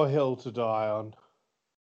be your hill to die on.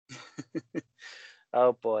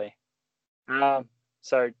 Oh boy.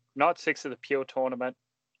 So night 6 of the Pure Tournament.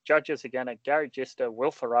 Judges again are Gary Gister,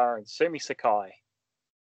 Will Ferrara, and Sumi Sakai.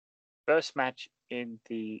 First match in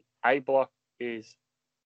the A block is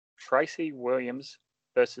Tracy Williams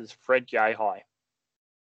versus Fred Yehai.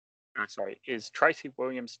 Is Tracy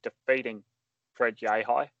Williams defeating Fred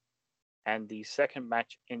Yehai. And the second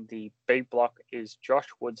match in the B block is Josh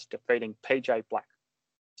Woods defeating PJ Black.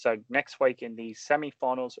 So next week in the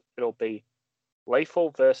semi-finals, it'll be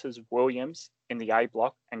Lethal versus Williams in the A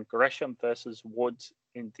block and Gresham versus Woods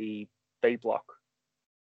in the B block.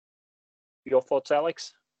 Your thoughts,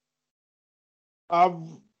 Alex?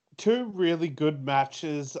 Two really good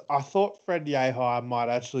matches. I thought Fred Yehai might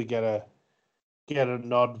actually get a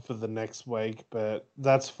nod for the next week, but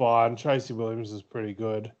that's fine. Tracy Williams is pretty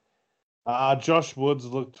good. Josh Woods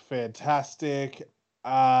looked fantastic.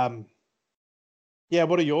 Yeah,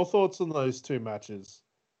 what are your thoughts on those two matches?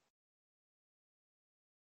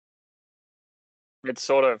 It's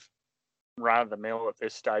sort of run of the mill at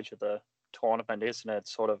this stage of the tournament, isn't it?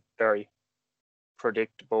 It's sort of very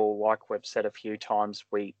predictable. Like we've said a few times,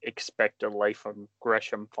 we expect a Lethal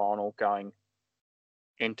Gresham final going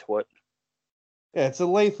into it. Yeah, it's a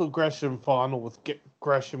Lethal Gresham final with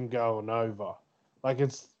Gresham going over. Like,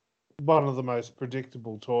 it's one of the most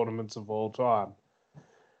predictable tournaments of all time.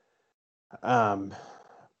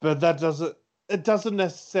 But it doesn't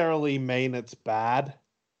necessarily mean it's bad.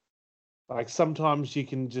 Like, sometimes you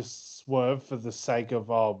can just swerve for the sake of,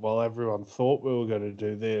 oh, well, everyone thought we were going to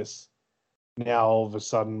do this. Now all of a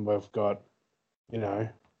sudden we've got,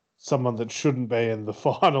 someone that shouldn't be in the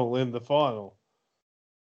final.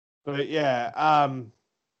 But yeah,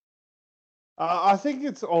 I think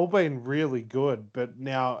it's all been really good. But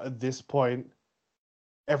now at this point,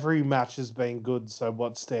 every match has been good. So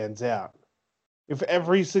what stands out? If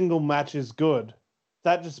every single match is good,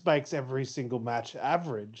 that just makes every single match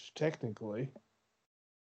average, technically.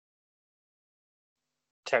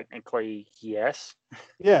 Technically, yes.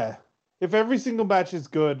 Yeah. If every single match is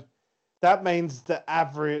good, that means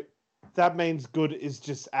good is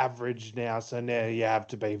just average now. So now you have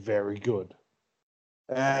to be very good.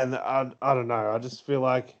 And I don't know. I just feel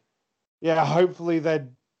like, yeah, hopefully the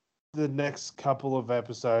next couple of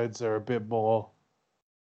episodes are a bit more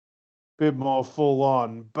full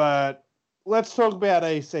on. But let's talk about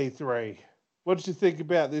EC3. What did you think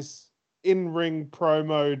about this in-ring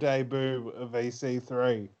promo debut of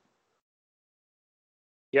EC3?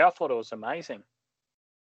 Yeah, I thought it was amazing.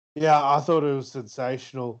 Yeah, I thought it was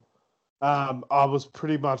sensational. I was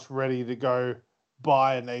pretty much ready to go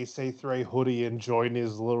buy an EC3 hoodie and join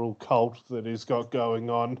his little cult that he's got going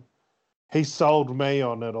on. He sold me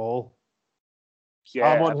on it all. Yeah,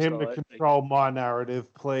 I want absolutely. him to control my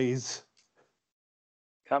narrative, please.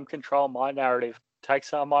 Come control my narrative. Take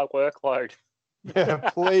some of my workload. Yeah,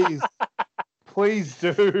 please. Please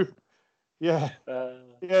do. Yeah.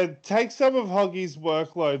 Yeah, take some of Hoggy's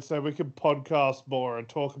workload so we can podcast more and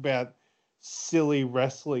talk about silly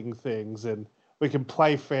wrestling things, and we can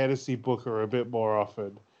play Fantasy Booker a bit more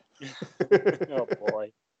often. Oh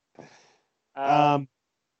boy.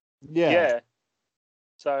 Yeah.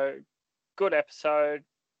 So good episode.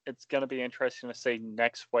 It's going to be interesting to see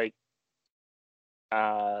next week.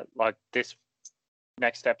 Like this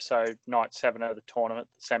next episode, night 7 of the tournament,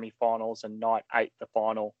 the semi-finals, and night 8, the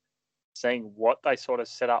final. Seeing what they sort of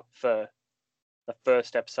set up for the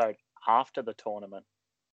first episode after the tournament.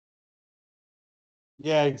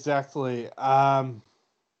 Yeah, exactly. I'm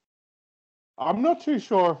not too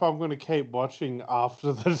sure if I'm going to keep watching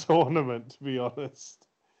after the tournament, to be honest.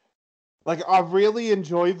 Like, I really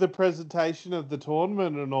enjoyed the presentation of the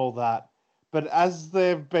tournament and all that, but as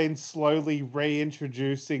they've been slowly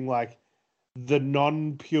reintroducing like the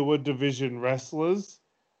non-pure division wrestlers,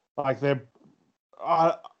 like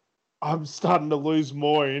I'm starting to lose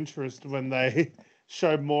more interest when they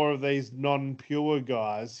show more of these non-pure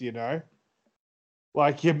guys, you know?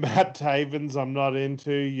 Like your Matt Tavens, I'm not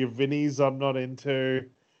into. Your Vinnies, I'm not into.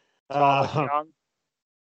 Silas Uh, Young.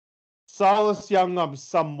 Silas Young, I'm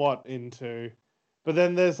somewhat into. But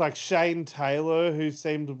then there's like Shane Taylor, who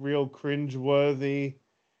seemed real cringe-worthy.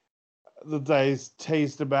 The days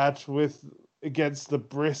teased a match with against the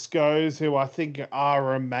Briscoes, who I think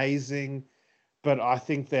are amazing, but I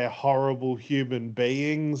think they're horrible human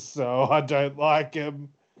beings, so I don't like them.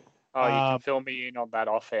 Oh, you can fill me in on that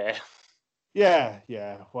off air. Yeah.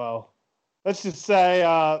 Well, let's just say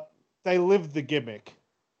they live the gimmick.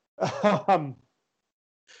 Oh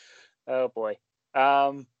boy.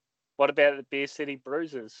 What about the Beer City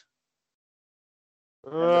Bruisers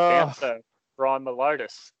and the bouncer Brian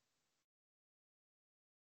Melodis?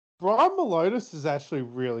 Brian Melodis is actually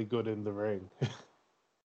really good in the ring.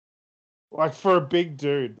 Like for a big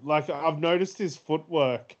dude. Like I've noticed his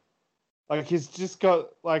footwork. Like he's just got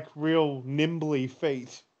like real nimbly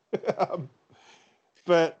feet.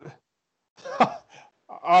 But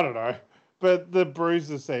I don't know. But the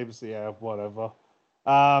bruiser seems, yeah, whatever.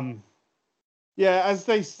 Yeah, as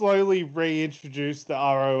they slowly reintroduce the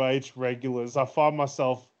ROH regulars, I find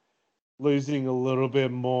myself losing a little bit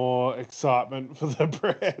more excitement for the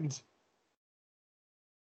brand.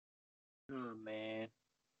 Oh man.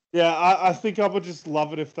 Yeah, I think I would just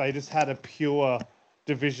love it if they just had a pure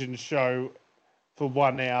division show for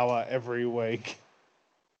 1 hour every week.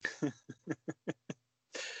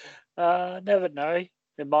 Never know.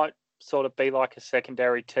 It might sort of be like a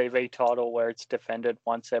secondary TV title where it's defended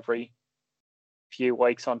once every few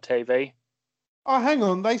weeks on TV. Oh, hang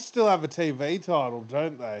on. They still have a TV title,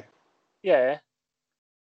 don't they? Yeah.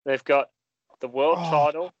 They've got the world Oh,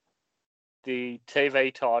 title, the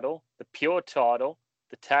TV title, the pure title,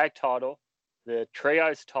 the tag title, the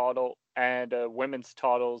trios title, and women's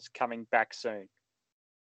titles coming back soon.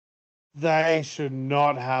 they should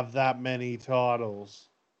not have that many titles.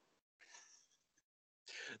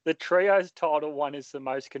 The trios title one is the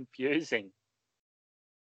most confusing.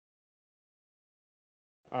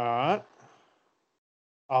 All right.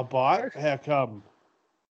 I'll buy it. How come?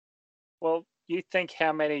 Well, you think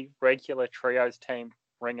how many regular trios team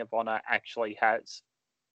Ring of Honor actually has?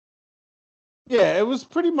 Yeah, it was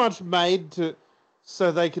pretty much made to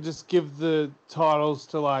so they could just give the titles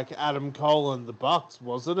to like Adam Cole and the Bucks,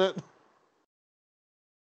 wasn't it?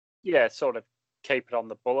 Yeah, sort of keep it on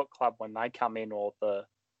the Bullet Club when they come in, or the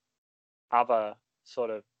other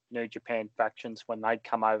sort of New Japan factions when they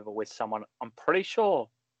come over with someone. I'm pretty sure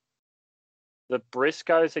the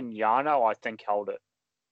Briscoes and Yano, I think, held it.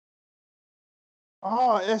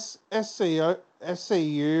 Oh,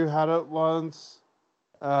 SCU had it once.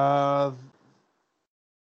 Uh,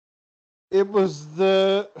 it was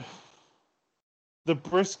the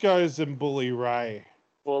Briscoes and Bully Ray.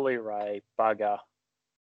 Bully Ray, bugger.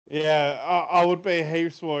 Yeah, I would be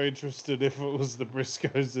heaps more interested if it was the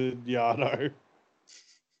Briscoes and Yano.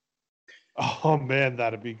 Oh man,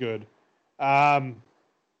 that'd be good.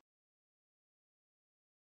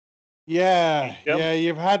 Yeah,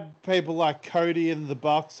 you've had people like Cody and the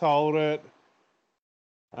Bucks hold it.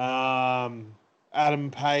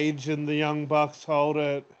 Adam Page and the Young Bucks hold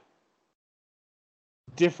it.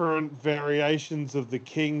 Different variations of the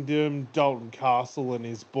Kingdom, Dalton Castle and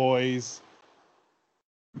his boys.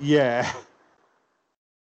 Yeah.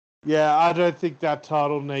 Yeah, I don't think that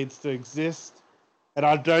title needs to exist. And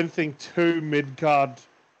I don't think two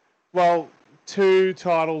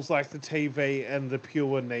titles like the TV and the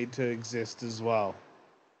Pure need to exist as well.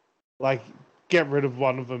 Like, get rid of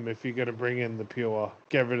one of them if you're going to bring in the Pure.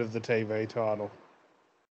 Get rid of the TV title.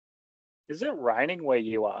 Is it raining where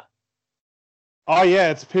you are? Oh, yeah,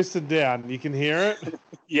 it's pissing down. You can hear it?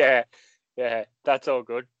 Yeah, that's all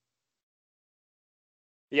good.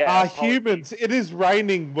 Yeah. Humans, it is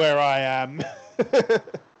raining where I am.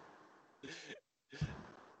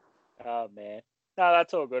 Oh, man. No,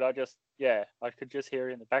 that's all good. I could just hear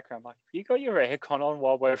it in the background. Like, you got your aircon on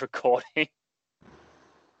while we're recording?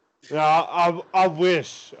 Yeah, I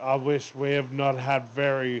wish we have not had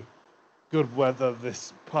very good weather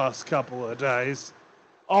this past couple of days.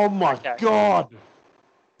 Oh my God!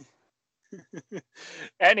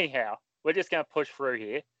 Anyhow, we're just going to push through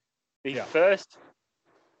here. The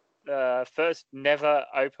first never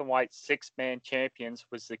openweight 6-man champions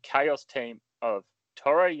was the Chaos team of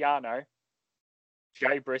Toru Yano,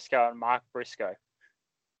 Jay Briscoe, and Mark Briscoe.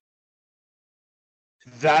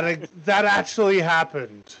 That actually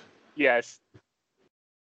happened. Yes.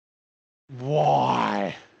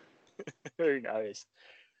 Why? Who knows?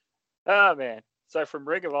 Oh, man. So from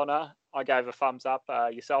Ring of Honor, I gave a thumbs up.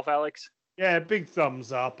 Yourself, Alex? Yeah, big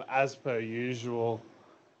thumbs up as per usual.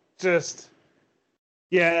 Just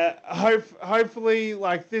yeah, hopefully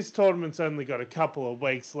like this tournament's only got a couple of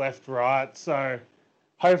weeks left, right? So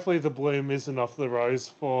hopefully the bloom isn't off the rose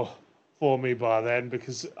for me by then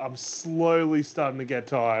because I'm slowly starting to get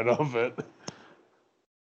tired of it.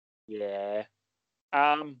 Yeah.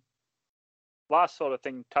 Last sort of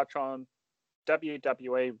thing, touch on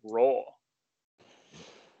WWE Raw.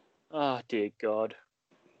 Oh, dear God.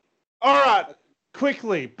 All right,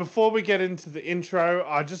 quickly, before we get into the intro,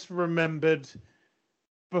 I just remembered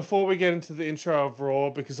before we get into the intro of Raw,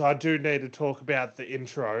 because I do need to talk about the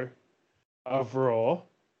intro of Raw.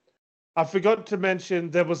 I forgot to mention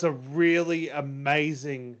there was a really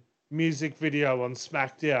amazing music video on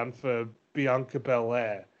SmackDown for Bianca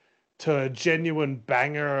Belair to a genuine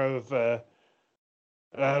banger of a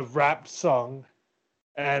rap song,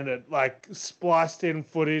 and it like spliced in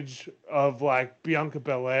footage of like Bianca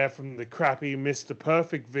Belair from the crappy Mr.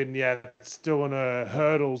 Perfect vignettes doing her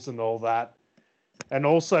hurdles and all that. And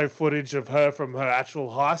also footage of her from her actual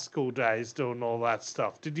high school days doing all that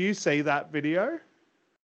stuff. Did you see that video?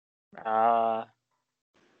 No,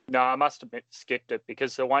 I must have skipped it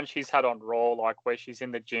because the one she's had on Raw, like where she's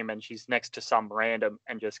in the gym and she's next to some random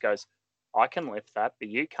and just goes, I can lift that, but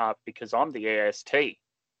you can't because I'm the EST.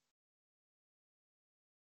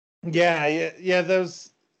 Yeah.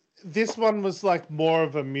 This one was like more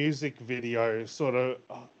of a music video, sort of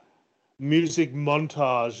music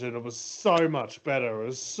montage, and it was so much better. It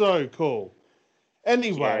was so cool. Yeah,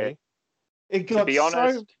 Anyway, it to got be so.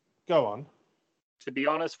 honest, Go on.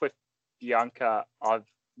 with Bianca, I've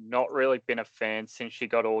not really been a fan since she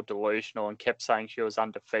got all delusional and kept saying she was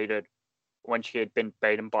undefeated when she had been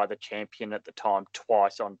beaten by the champion at the time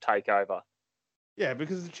twice on TakeOver. Yeah,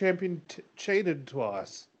 because the champion cheated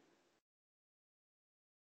twice.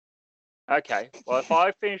 Okay, well, if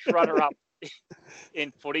I finish runner-up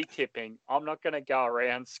in footy tipping, I'm not going to go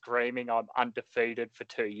around screaming I'm undefeated for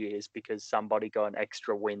 2 years because somebody got an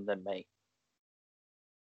extra win than me.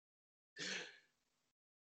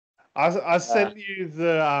 I sent you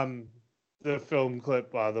the film clip,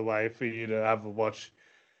 by the way, for you to have a watch,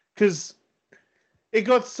 because it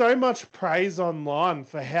got so much praise online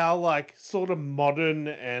for how like sort of modern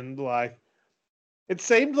and like it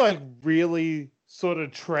seemed like really sort of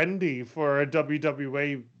trendy for a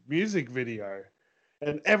WWE music video.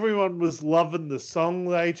 And everyone was loving the song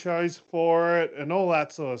they chose for it and all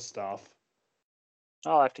that sort of stuff.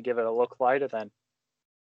 I'll have to give it a look later then.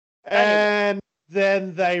 Anyway. And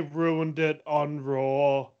then they ruined it on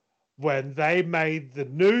Raw when they made the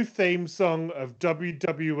new theme song of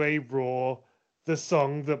WWE Raw the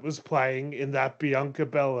song that was playing in that Bianca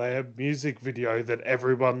Belair music video that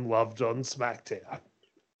everyone loved on SmackDown.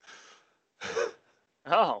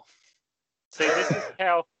 Oh, see, this is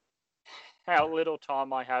how little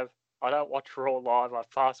time I have. I don't watch Raw live. I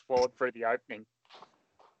fast forward through the opening.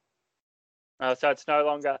 So it's no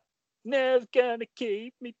longer never gonna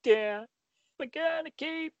keep me down. We're gonna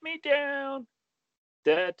keep me down.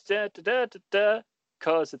 Da da da da da da.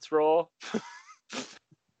 Cause it's Raw.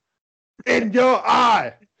 In your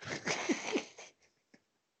eye.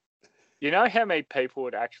 You know how many people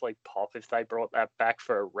would actually pop if they brought that back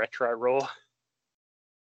for a retro Raw?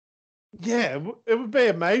 Yeah, it would be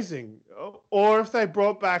amazing. Or if they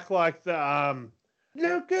brought back like the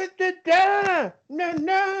look at the da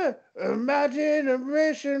no imagine a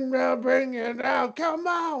mission, we'll bring it out. Come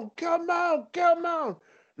on.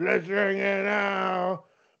 Let's bring it out.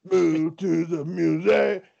 Move to the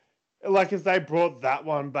music. Like if they brought that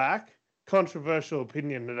one back, controversial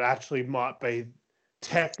opinion, it actually might be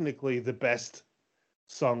technically the best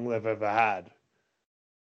song they've ever had.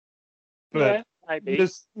 But Yeah, maybe.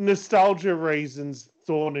 nostalgia reasons,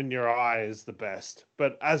 Thorn in Your Eye is the best.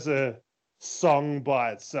 But as a song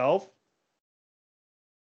by itself,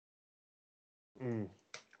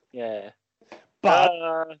 Yeah. But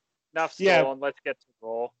enough yeah, Thorn. Let's get to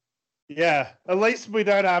Raw. yeah. At least we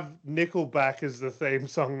don't have Nickelback as the theme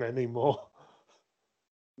song anymore.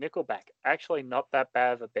 Nickelback, actually not that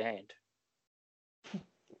bad of a band.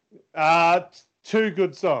 Two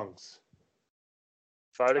good songs.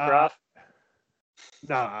 Photograph.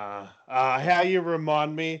 How You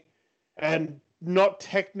Remind Me, and not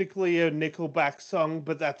technically a Nickelback song,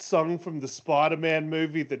 but that song from the Spider-Man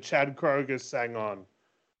movie that Chad Kroger sang on.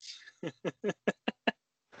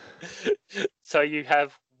 So you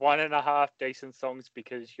have 1.5 decent songs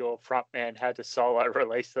because your frontman had a solo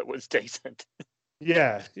release that was decent.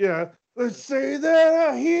 Yeah, Let's say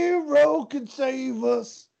that a hero can save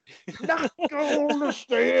us. Not gonna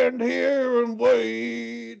stand here and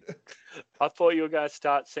wait. I thought you were going to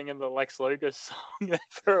start singing the Lex Luger song there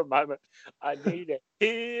for a moment. I need a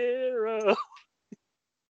hero.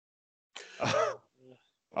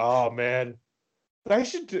 Oh man, they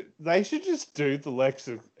should just do the Lex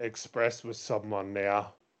Express with someone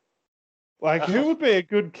now. Like, who would be a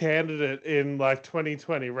good candidate in like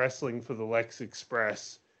 2020 wrestling for the Lex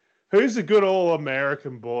Express? Who's a good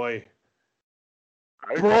all-American boy?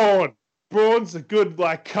 Braun. Braun's a good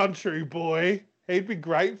like country boy. He'd be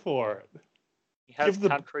great for it. He has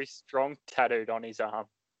country strong tattooed on his arm.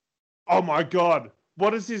 Oh my god. What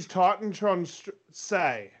does his Titantron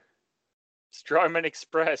say? Strowman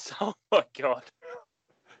Express. Oh my god.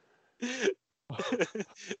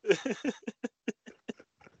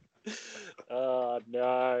 Oh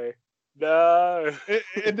no. No.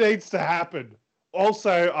 It needs to happen.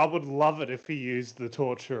 Also, I would love it if he used the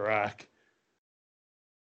torture rack.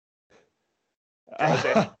 Does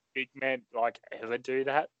a big man like ever do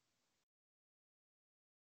that?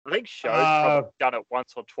 I think Show's probably done it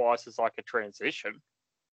once or twice as like a transition.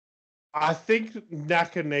 I think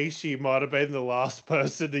Nakanishi might have been the last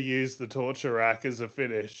person to use the torture rack as a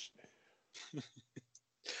finish.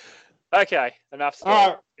 Okay, enough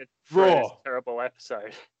story. Raw. This terrible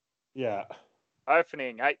episode. Yeah.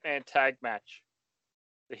 Opening 8-man tag match.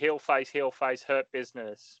 The heel face Hurt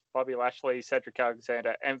Business. Bobby Lashley, Cedric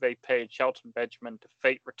Alexander, MVP, and Shelton Benjamin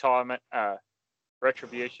defeat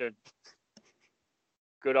Retribution.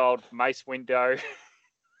 Good old Mace Window.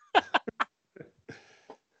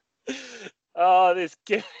 Oh, this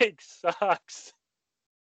gimmick sucks.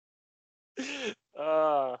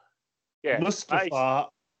 Yeah. Mustafa.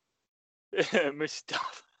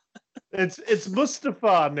 Mustafa. It's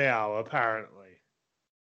Mustafa now, apparently.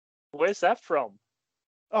 Where's that from?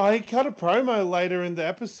 Oh, he cut a promo later in the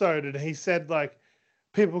episode and he said, like,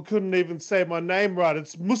 people couldn't even say my name right.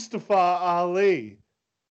 It's Mustafa Ali.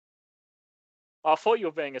 I thought you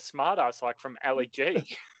were being a smartass, like from Ali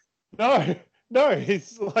G. No,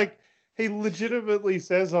 he's like, he legitimately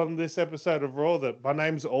says on this episode of Raw that my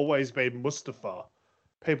name's always been Mustafa.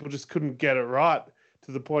 People just couldn't get it right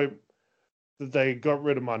to the point that they got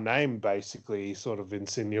rid of my name, basically, he sort of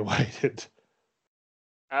insinuated.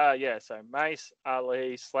 Yeah, so Mace,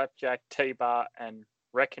 Ali, Slapjack, T-Bar, and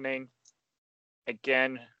Reckoning.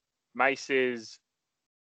 Again, Mace is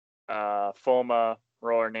former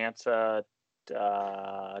Raw announcer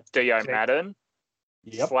Dio Madden.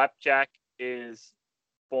 Yep. Slapjack is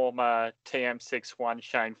former TM61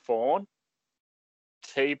 Shane Fawn.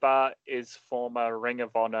 T-Bar is former Ring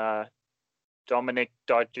of Honor Dominic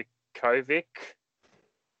Dijakovic.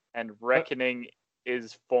 And Reckoning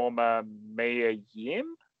is former Mia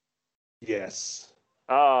Yim. Yes.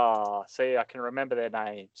 See, I can remember their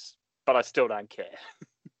names, but I still don't care.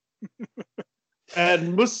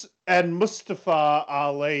 and Mustafa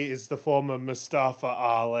Ali is the former Mustafa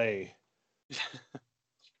Ali.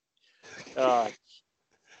 Yeah,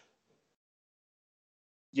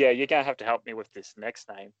 you're going to have to help me with this next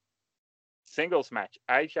name. Singles match.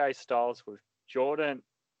 AJ Styles with Jordan.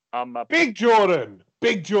 Big Jordan.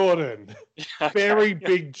 Okay. Very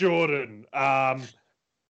big Jordan.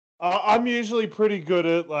 I'm usually pretty good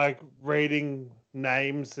at like reading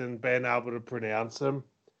names and being able to pronounce them.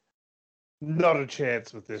 Not a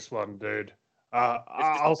chance with this one, dude.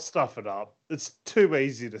 I'll stuff it up. It's too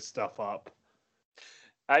easy to stuff up.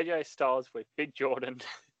 AJ Styles with Big Jordan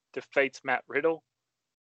defeats Matt Riddle.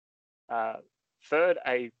 Third,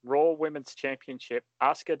 a Raw Women's Championship.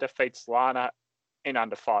 Asuka defeats Lana in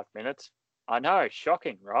under 5 minutes. I know,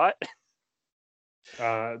 shocking, right?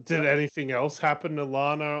 Did anything else happen to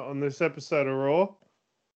Lana on this episode of Raw?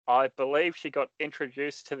 I believe she got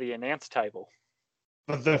introduced to the announce table.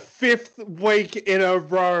 For the 5th week in a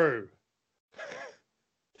row.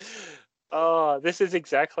 Oh, this is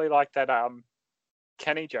exactly like that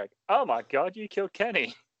Kenny joke. Oh my god, you killed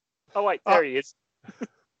Kenny. Oh wait, there he is.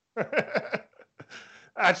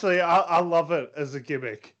 Actually, I love it as a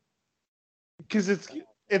gimmick. Because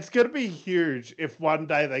it's going to be huge if one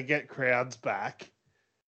day they get crowds back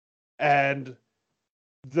and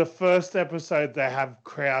the first episode they have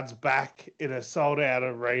crowds back in a sold-out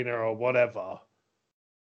arena or whatever.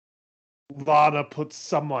 Lana puts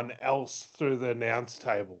someone else through the announce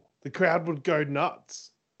table. The crowd would go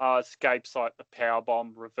nuts. Escapes like the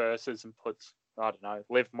powerbomb, reverses and puts, I don't know,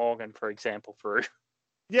 Liv Morgan, for example, through.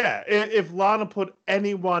 Yeah, if Lana put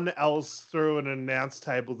anyone else through an announce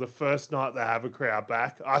table the first night they have a crowd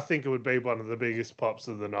back, I think it would be one of the biggest pops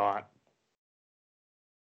of the night.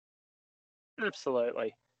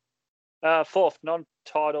 Absolutely. Fourth,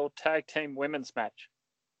 non-title tag team women's match.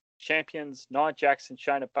 Champions Nia Jax and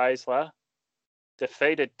Shayna Baszler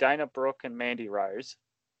defeated Dana Brooke and Mandy Rose,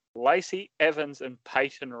 Lacey Evans and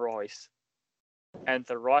Peyton Royce, and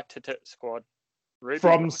the Right to Squad. Ruby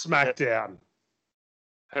From Riott. SmackDown.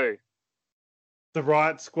 Who? The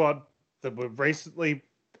Riot Squad that were recently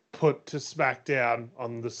put to SmackDown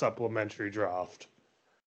on the supplementary draft.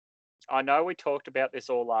 I know we talked about this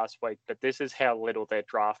all last week, but this is how little their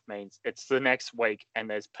draft means. It's the next week, and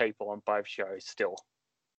there's people on both shows still.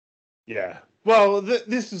 Yeah. Well,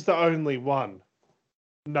 this is the only one.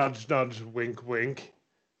 Nudge, nudge, wink, wink.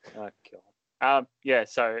 Oh, God. Yeah,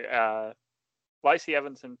 so Lacey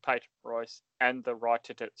Evans and Peyton Royce and the Right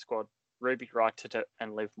to Squad, Ruby Riott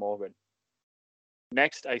and Liv Morgan.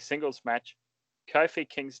 Next, a singles match. Kofi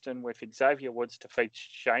Kingston with Xavier Woods defeats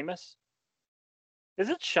Sheamus. Is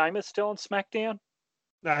it Sheamus still on SmackDown?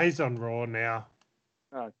 No, he's on Raw now.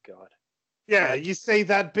 Oh, God. Yeah, you see,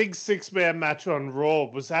 that big six-man match on Raw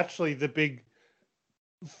was actually the big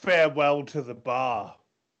farewell to the bar.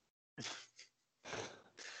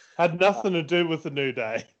 Had nothing to do with the New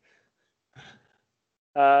Day.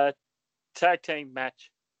 Tag team match.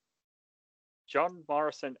 John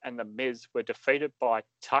Morrison and The Miz were defeated by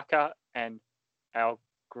Tucker and El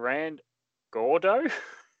Gran Gordo.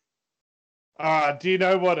 Do you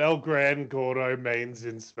know what El Gran Gordo means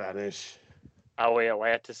in Spanish? Are we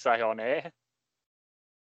allowed to say on air?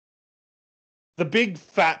 The big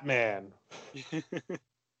fat man.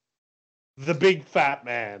 The big fat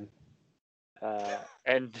man.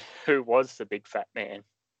 And who was the big fat man?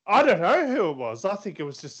 I don't know who it was. I think it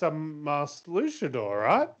was just some masked luchador,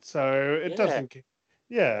 right? So it doesn't.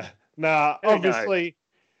 Yeah. Nah, obviously,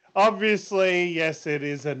 yes, it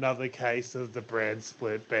is another case of the brand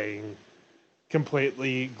split being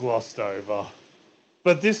completely glossed over.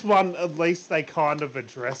 But this one, at least they kind of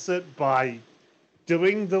address it by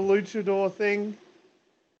doing the luchador thing.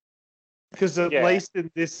 Because at least in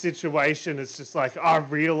this situation, it's just like, I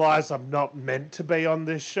realize I'm not meant to be on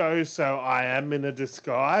this show, so I am in a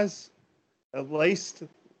disguise. At least.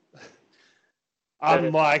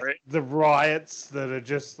 Unlike the riots that are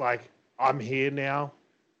just like, I'm here now.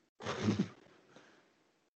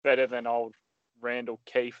 Better than old Randall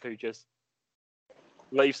Keefe, who just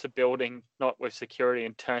leaves the building, not with security,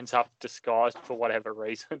 and turns up disguised for whatever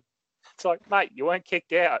reason. It's like, mate, you weren't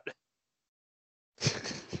kicked out.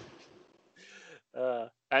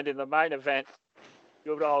 And in the main event,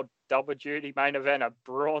 good old double duty main eventer,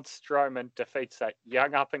 Braun Strowman defeats that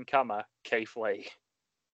young up-and-comer, Keith Lee.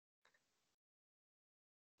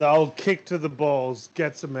 The old kick to the balls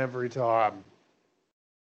gets him every time.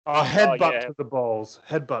 Headbutt to the balls.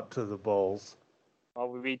 Headbutt to the balls. Well,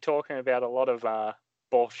 we'll be talking about a lot of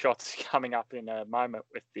ball shots coming up in a moment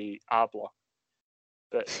with the R block.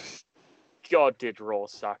 But God, did Raw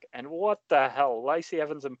suck. And what the hell? Lacey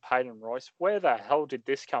Evans and Peyton Royce, where the hell did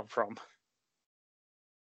this come from?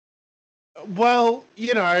 Well,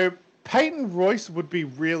 you know, Peyton Royce would be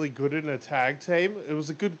really good in a tag team. It was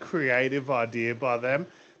a good creative idea by them.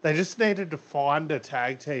 They just needed to find a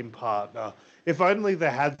tag team partner. If only they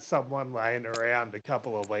had someone laying around a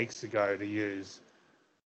couple of weeks ago to use.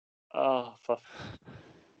 Oh, I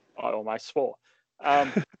almost swore.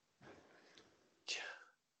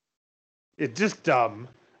 It's just dumb.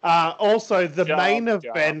 Also, the main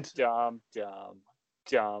event... Dumb.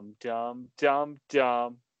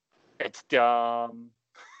 It's dumb.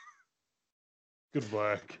 Good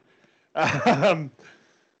work.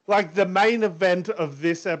 Like, the main event of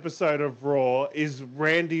this episode of Raw is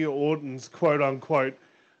Randy Orton's quote-unquote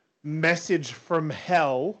message from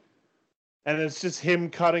hell. And it's just him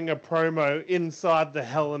cutting a promo inside the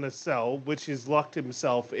Hell in a Cell, which he's locked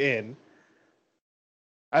himself in.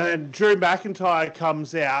 And then Drew McIntyre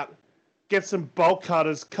comes out, gets some bolt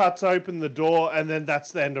cutters, cuts open the door, and then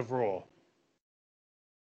that's the end of Raw.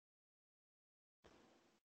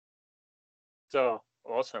 So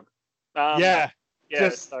awesome.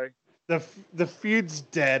 Just the feud's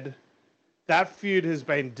dead. That feud has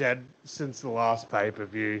been dead since the last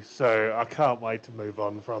pay-per-view, so I can't wait to move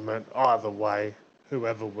on from it. Either way,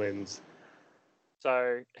 whoever wins.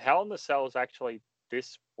 So Hell in a Cell is actually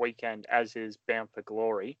this weekend, as is Bound for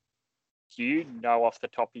Glory. Do you know off the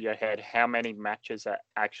top of your head how many matches are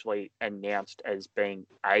actually announced as being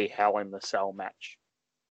a Hell in the Cell match?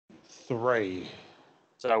 3.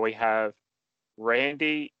 So we have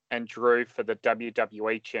Randy and Drew for the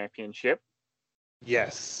WWE Championship.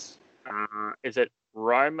 Yes. Is it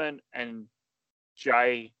Roman and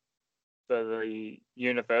Jay for the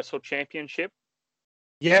Universal Championship?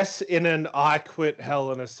 Yes, in an I Quit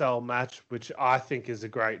Hell in a Cell match, which I think is a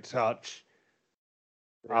great touch.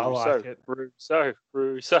 I like it. Russo.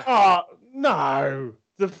 Oh no!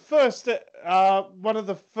 The first, one of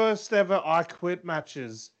the first ever I Quit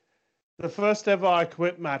matches. The first ever I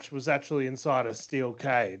Quit match was actually inside a steel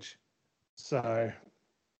cage. So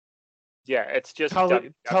Yeah, it's just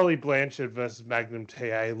Tully Blanchard versus Magnum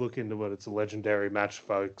TA. Look into it. It's a legendary match,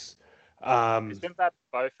 folks. Isn't that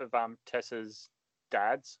both of Tessa's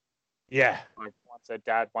dads? Yeah. Like one's her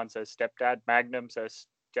dad, one's her stepdad. Magnum's her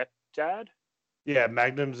stepdad. Yeah,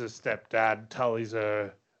 Magnum's a stepdad. Tully's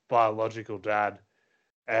a biological dad.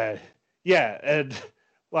 Yeah, and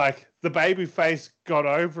like the baby face got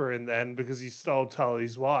over in then because he stole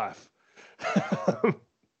Tully's wife.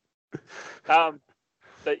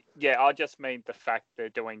 But yeah, I just mean the fact they're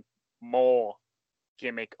doing more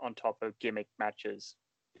gimmick on top of gimmick matches.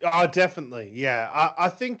 Oh, definitely. Yeah, I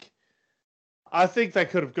think they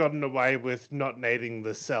could have gotten away with not needing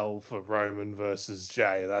the cell for Roman versus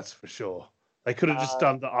Jay. That's for sure. They could have just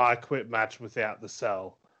done the I Quit match without the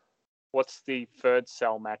cell. What's the third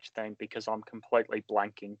cell match then? Because I'm completely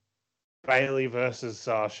blanking. Bailey versus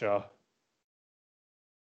Sasha.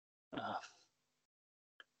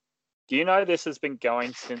 Do you know this has been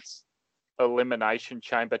going since Elimination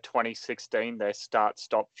Chamber 2016, their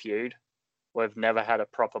start-stop feud? We've never had a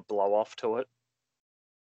proper blow-off to it.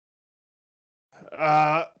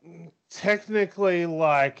 Technically,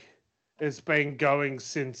 like, it's been going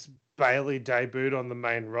since Bailey debuted on the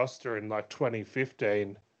main roster in like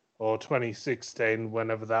 2015 or 2016,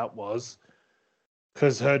 whenever that was.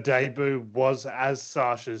 Because her debut was as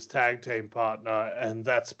Sasha's tag team partner, and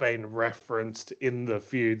that's been referenced in the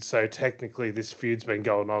feud. So technically, this feud's been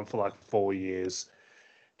going on for like 4 years.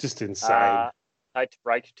 Just insane. I hate to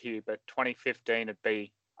break it to you, but 2015 would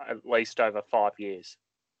be at least over 5 years.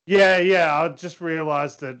 Yeah. I just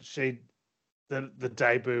realised that the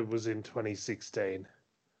debut was in 2016.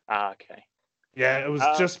 Okay. Yeah, it was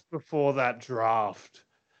just before that draft.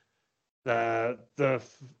 The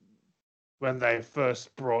when they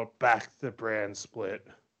first brought back the brand split.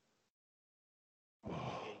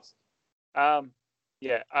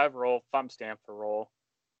 Yeah, overall, thumbs down for Raw.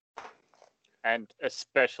 And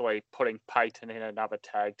especially putting Peyton in another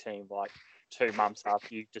tag team like 2 months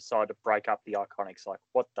after you decide to break up the Iconics. Like,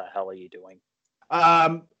 what the hell are you doing?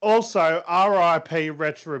 Also, RIP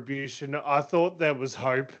Retribution. I thought there was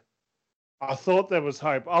hope. I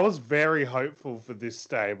was very hopeful for this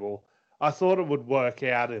stable. I thought it would work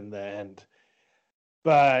out in the end.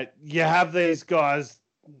 But you have these guys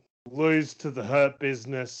lose to the Hurt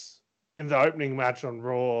Business in the opening match on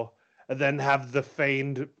Raw, and then have the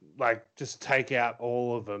Fiend like just take out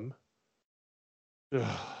all of them.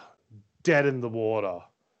 Dead in the water.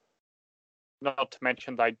 Not to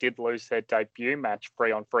mention they did lose their debut match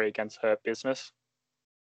 3-on-3 against Hurt Business.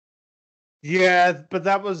 Yeah, but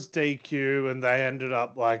that was DQ, and they ended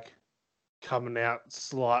up like coming out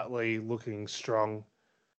slightly looking strong.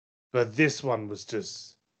 But this one was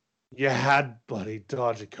just, you had bloody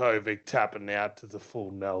Dijakovic tapping out to the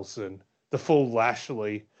full Nelson, the full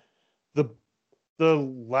Lashley, the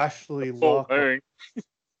Lashley full moon.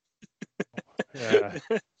 Yeah.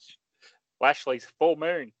 Lashley's full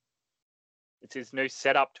moon. It's his new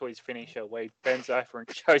setup to his finisher where he bends over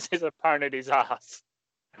and shows his opponent his ass.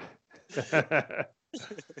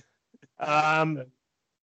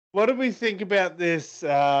 What do we think about this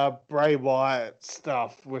Bray Wyatt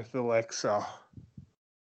stuff with Alexa?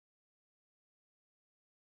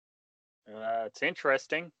 It's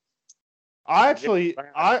interesting. I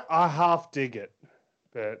half dig it,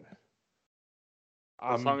 but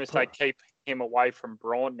as long as they keep him away from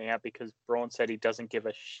Braun now, because Braun said he doesn't give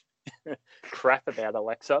a crap about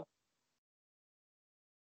Alexa.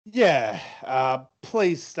 Yeah,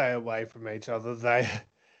 please stay away from each other. They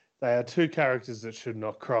are two characters that should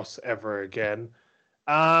not cross ever again.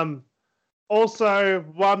 Also,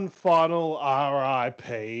 one final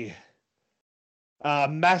RIP.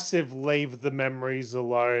 Massive leave the memories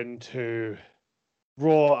alone to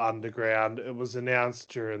Raw Underground. It was announced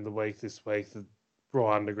during the week this week that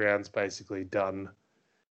Raw Underground's basically done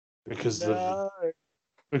because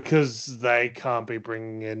they can't be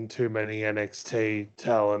bringing in too many NXT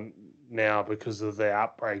talent now because of the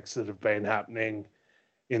outbreaks that have been happening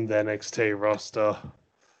in the NXT roster.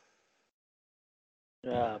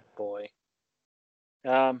 Oh boy.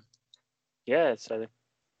 Yeah, so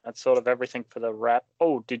that's sort of everything for the wrap.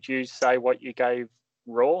 Oh, did you say what you gave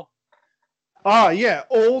Raw? Oh yeah,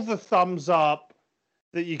 all the thumbs up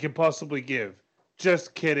that you can possibly give.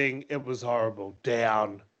 Just kidding, it was horrible.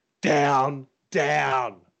 Down. Oh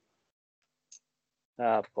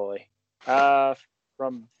boy.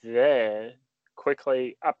 From there,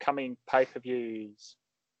 quickly, upcoming pay-per-views.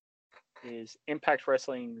 is Impact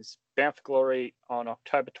Wrestling's Bound for Glory on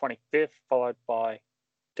October 25th, followed by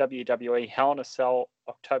WWE Hell in a Cell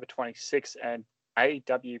October 26th and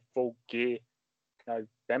AEW Full Gear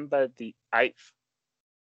November the 8th.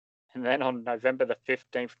 And then on November the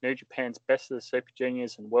 15th, New Japan's Best of the Super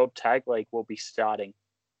Juniors and World Tag League will be starting.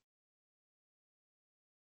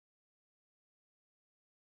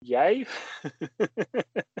 Yay?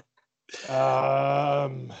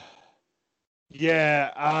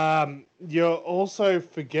 Yeah, you're also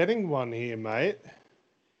forgetting one here, mate.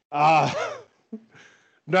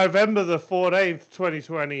 November the 14th,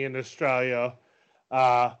 2020 in Australia,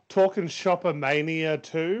 Talking Shopper Mania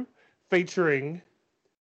 2, featuring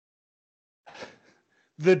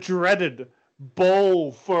the dreaded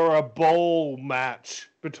Ball for a Ball match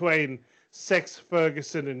between Sex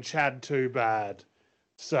Ferguson and Chad Too Bad.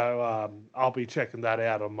 So I'll be checking that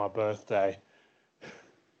out on my birthday.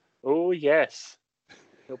 Oh, yes.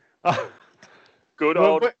 Good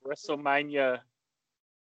old WrestleMania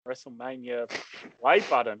play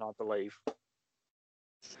button, I believe.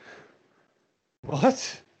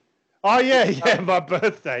 What? Oh, yeah, my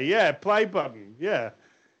birthday. Yeah, play button. Yeah.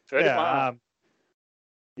 31.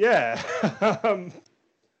 Yeah.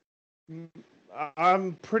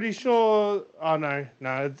 I'm pretty sure. Oh, no.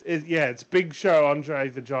 It's Big Show, Andre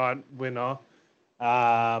the Giant winner.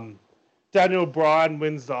 Daniel Bryan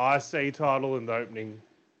wins the IC title in the opening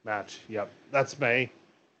match. Yep, that's me.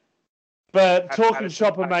 But Talking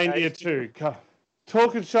Shopper Mania 2.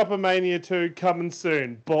 Talking Shopper Mania 2 coming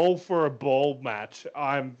soon. Ball for a Ball match.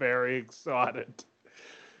 I'm very excited.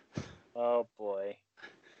 Oh, boy.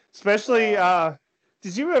 Especially,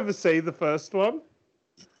 did you ever see the first one?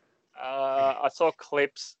 I saw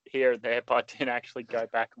clips here and there, but I didn't actually go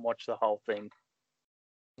back and watch the whole thing.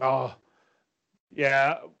 Oh,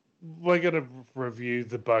 yeah. We're going to review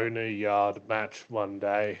the Boneyard match one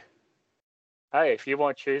day. Hey, if you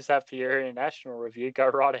want to choose that for your international review, go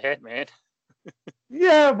right ahead, man.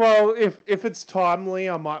 Yeah, well, if it's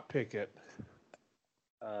timely, I might pick it.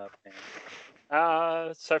 Man.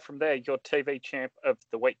 So from there, your TV champ of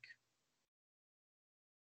the week.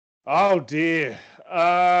 Oh dear.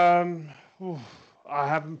 I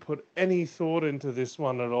haven't put any thought into this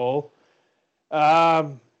one at all.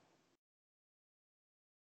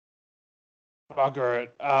 Bugger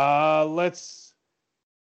it.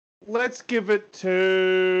 Let's give it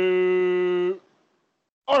to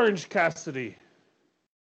Orange Cassidy.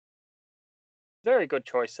 Very good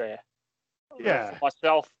choice there. Yeah. For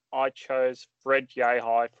myself, I chose Fred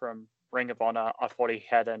Yehai from Ring of Honor. I thought he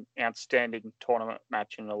had an outstanding tournament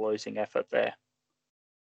match in a losing effort there.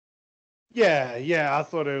 Yeah, I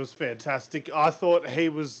thought it was fantastic. I thought he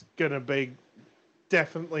was going to be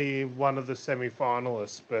definitely one of the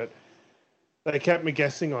semi-finalists, but they kept me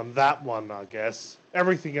guessing on that one, I guess.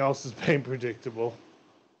 Everything else has been predictable.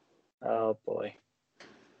 Oh, boy.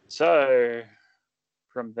 So,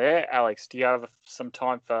 from there, Alex, do you have some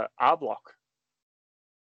time for R Block?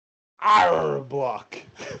 R Block.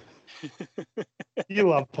 You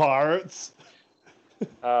love pirates.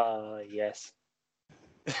 Yes.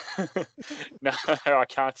 No, I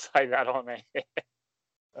can't say that on there.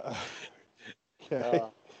 Okay.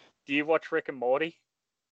 Do you watch Rick and Morty?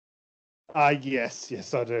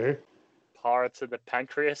 Yes, I do. Pirates of the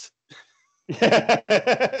Pancreas? Yeah.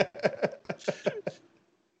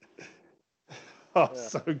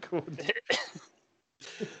 So good.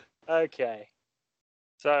 Okay.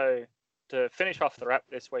 So, to finish off the wrap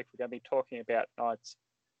this week, we're going to be talking about nights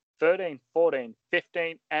 13, 14,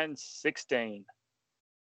 15, and 16.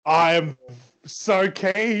 I am so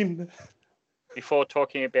keen. Before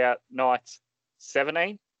talking about nights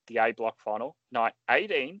 17, the A block final, night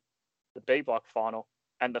 18, the B block final,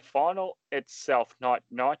 and the final itself, night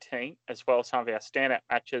 19, as well as some of our standout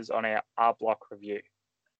matches on our R block review.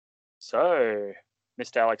 So,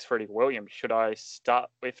 Mr. Alex Freddie Williams, should I start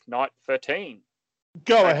with night 13?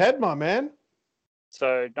 Go ahead, my man.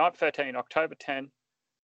 So, night 13, October 10,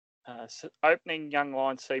 opening Young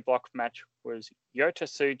Lions C block match was Yota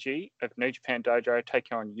Tsuji of New Japan Dojo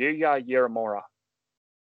taking on Yuya Uemura.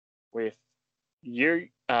 With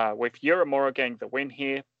Uemura getting the win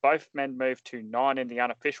here, both men moved to 9 in the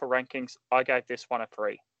unofficial rankings. I gave this one a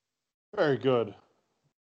 3. Very good.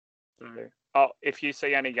 If you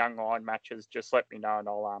see any Young Lion matches, just let me know and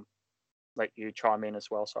I'll let you chime in as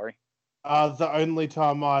well. Sorry. The only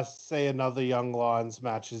time I see another Young Lions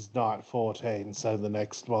match is night 14, so the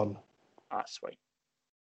next one. Sweet.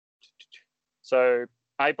 So,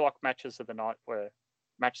 A block matches of the night were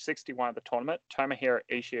match 61 of the tournament, Tomohiro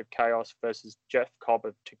Ishii of Chaos versus Jeff Cobb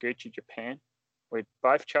of Taguchi Japan. We've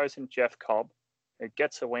both chosen Jeff Cobb, who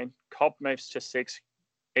gets a win. Cobb moves to 6,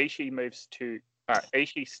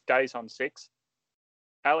 Ishii stays on 6.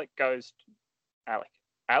 Alex goes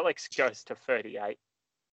to 38.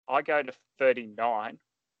 I go to 39.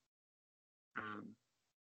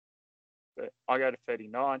 I go to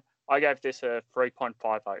 39. I gave this a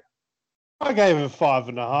 3.50. I gave it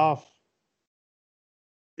 5.5.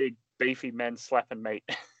 Big beefy men slapping meat.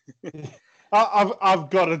 I've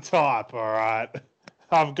got a type, all right.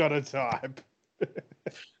 I've got a type.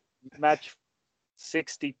 Match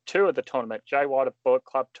 62 of the tournament. Jay White of Bullet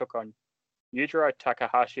Club took on Yujiro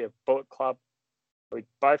Takahashi of Bullet Club. We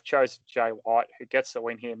both chose Jay White, who gets the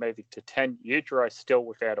win here, moving to 10. Yujiro still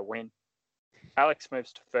without a win. Alex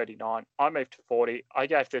moves to 39. I moved to 40. I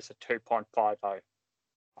gave this a 2.50.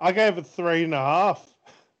 I gave it 3.5.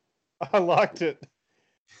 I liked it.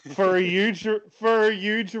 For a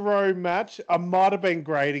Yujiro match, I might have been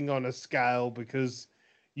grading on a scale because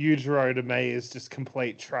Yujiro to me is just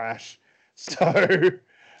complete trash. So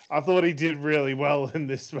I thought he did really well in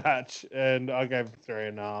this match, and I gave it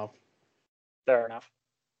 3.5. Fair enough.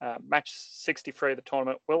 Match 63 of the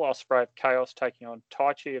tournament. Will Ospreay of Chaos taking on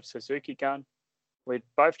Taichi of Suzuki Gun. We'd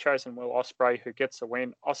both chosen Will Ospreay, who gets the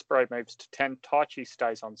win. Ospreay moves to 10. Taichi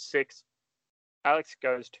stays on 6. Alex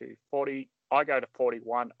goes to 40. I go to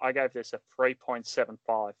 41. I gave this a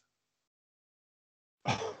 3.75.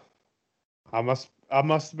 I must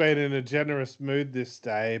have been in a generous mood this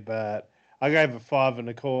day, but I gave it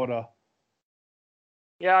 5.25.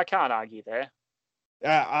 Yeah, I can't argue there.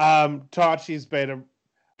 Taichi's been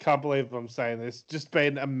can't believe I'm saying this, just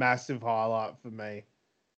been a massive highlight for me.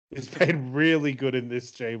 He's been really good in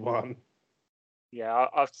this G1. Yeah,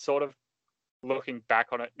 I've sort of, looking back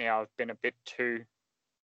on it now, I've been a bit too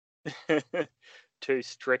too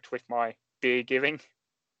strict with my beer giving.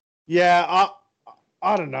 Yeah,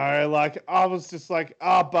 I don't know. Like, I was just like,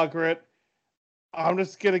 bugger it. I'm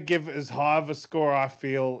just going to give as high of a score I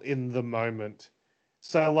feel in the moment.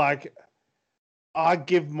 So, like, I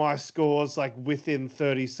give my scores, like, within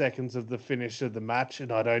 30 seconds of the finish of the match,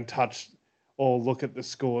 and I don't touch or look at the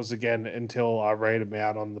scores again until I read them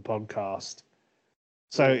out on the podcast.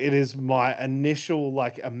 So it is my initial,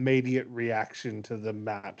 like, immediate reaction to the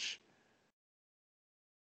match.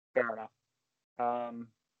 Fair enough.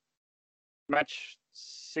 Match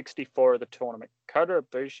 64 of the tournament. Kota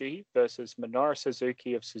Ibushi versus Minoru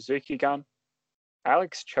Suzuki of Suzuki Gun.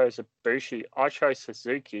 Alex chose Ibushi. I chose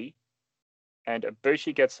Suzuki. And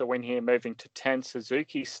Ibushi gets the win here, moving to 10.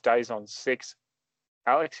 Suzuki stays on 6.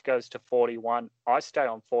 Alex goes to 41. I stay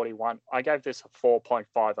on 41. I gave this a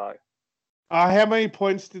 4.50. How many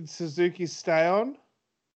points did Suzuki stay on?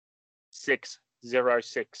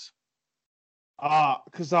 6.06.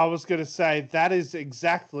 Because I was going to say that is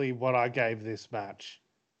exactly what I gave this match.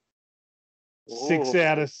 Ooh. 6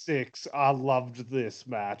 out of 6. I loved this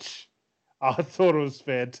match. I thought it was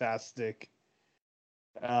fantastic.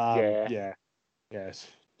 Yeah. Yes.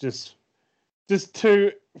 Just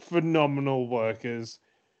two phenomenal workers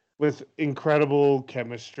with incredible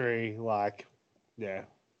chemistry. Like, yeah,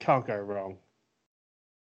 can't go wrong.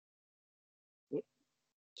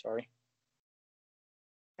 Sorry.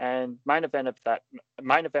 And main event of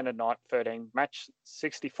night 13, match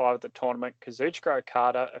 65 of the tournament. Kazuchika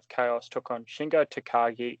Okada of Chaos took on Shingo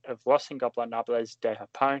Takagi of Los Ingobernables de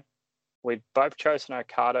Japón. We'd both chosen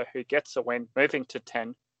Okada, who gets the win, moving to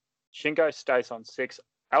 10. Shingo stays on 6.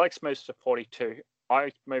 Alex moves to 42. I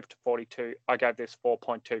moved to 42. I gave this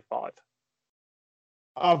 4.25.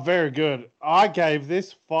 Oh, very good. I gave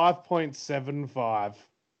this 5.75.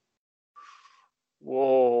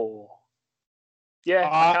 Whoa. Yeah,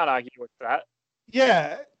 I can't argue with that.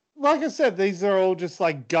 Yeah, like I said, these are all just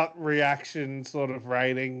like gut reaction sort of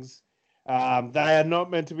ratings. They are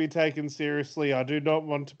not meant to be taken seriously. I do not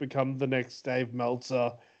want to become the next Dave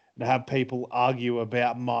Meltzer and have people argue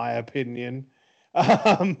about my opinion.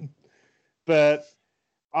 But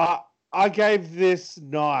I gave this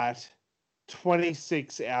night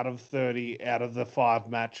 26 out of 30 out of the 5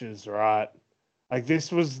 matches, right? Like,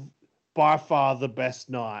 this was by far the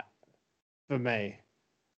best night for me.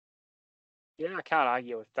 Yeah, I can't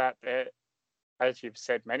argue with that. As you've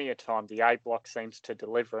said many a time, the A block seems to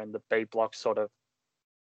deliver and the B block sort of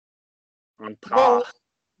on par.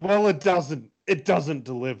 Well, it doesn't. It doesn't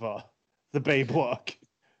deliver, the B block.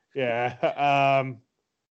 Yeah.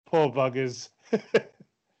 Poor buggers.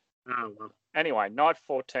 Oh, well. Anyway, night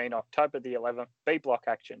 14, October the 11th, B block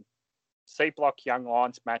action. C block Young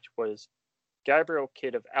Lions match was Gabriel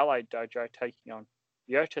Kidd of LA Dojo taking on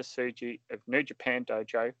Yota Tsuji of New Japan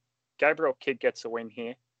Dojo. Gabriel Kidd gets a win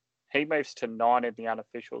here. He moves to 9 in the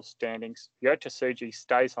unofficial standings. Yota Tsuji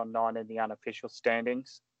stays on 9 in the unofficial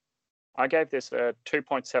standings. I gave this a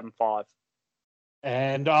 2.75.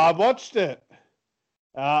 and I watched it.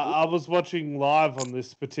 I was watching live on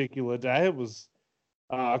this particular day. It was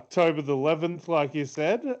October the 11th, like you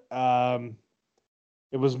said.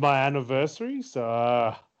 It was my anniversary,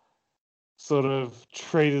 so sort of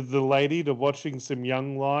treated the lady to watching some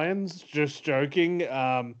Young Lions. Just joking.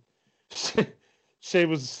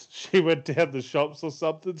 She, she went down the shops or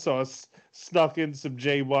something, so I snuck in some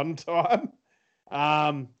G1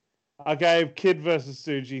 time. I gave Kid versus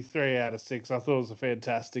Suji 3 out of 6. I thought it was a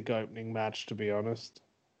fantastic opening match, to be honest.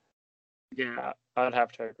 Yeah, I'd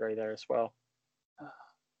have to agree there as well.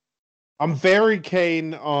 I'm very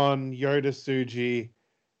keen on Yoda Suji,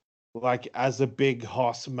 like as a big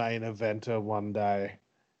Hoss main eventer one day.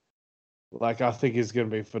 Like, I think he's going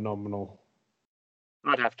to be phenomenal.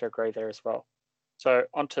 I'd have to agree there as well. So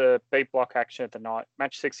on to B block action of the night.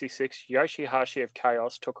 Match 66, Yoshihashi of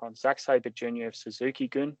Chaos took on Zack Sabre Jr. of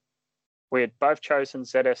Suzuki-gun. We had both chosen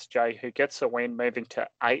ZSJ, who gets the win, moving to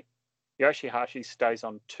 8. Yoshihashi stays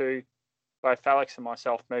on 2. Both Alex and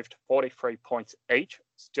myself moved to 43 points each.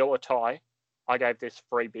 Still a tie. I gave this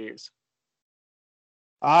 3 beers.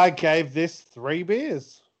 I gave this 3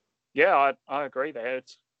 beers. Yeah, I agree there.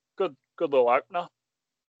 It's good little opener.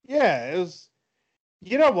 Yeah, it was.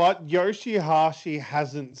 You know what? Yoshihashi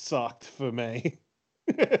hasn't sucked for me.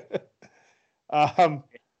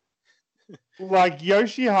 Like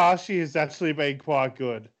Yoshihashi has actually been quite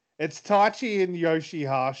good. It's Taichi and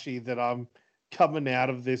Yoshihashi that I'm coming out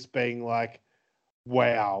of this being like,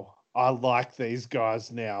 wow, I like these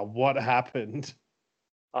guys now. What happened?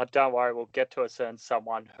 Don't worry, we'll get to a certain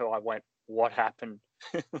someone who I went, what happened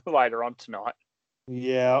later on tonight.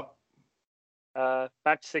 Yeah.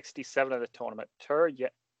 Match 67 of the tournament. Toru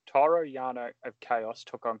Yano of Chaos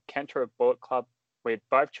took on Kenta of Bullet Club. We had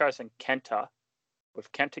both chosen Kenta, with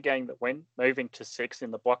Kenta getting the win, moving to 6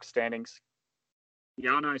 in the block standings.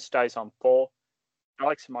 Yano stays on 4.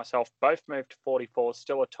 Alex and myself both moved to 44,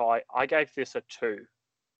 still a tie. I gave this a 2.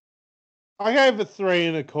 I gave it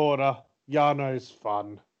 3.25. Yano's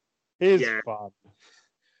fun. He's fun.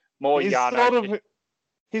 More Yano.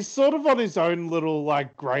 He's sort of on his own little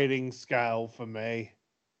like grading scale for me.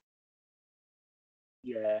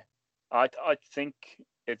 Yeah, I think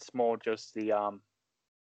it's more just the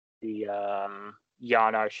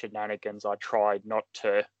Yano shenanigans. I tried not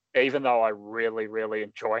to, even though I really really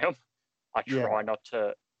enjoy them. I try not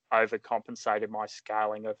to overcompensate in my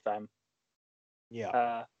scaling of them.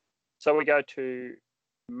 Yeah. So we go to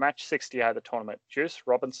match 68 of the tournament. Juice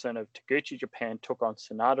Robinson of Taguchi, Japan took on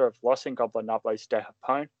Sonata of Los Ingobernables de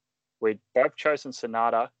Japón. We'd both chosen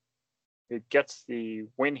Sonata, who gets the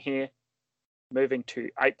win here, moving to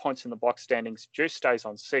 8 points in the block standings. Juice stays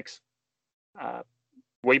on 6.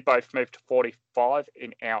 We both moved to 45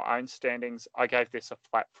 in our own standings. I gave this a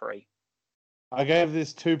flat 3. I gave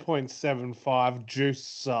this 2.75. Juice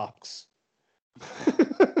sucks.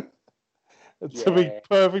 To be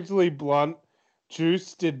perfectly blunt,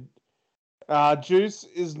 Juice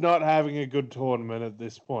is not having a good tournament at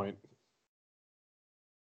this point.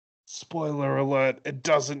 Spoiler alert, it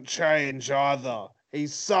doesn't change either. He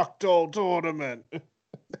sucked all tournament.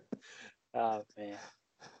 Oh, man.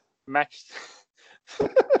 Match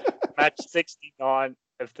 69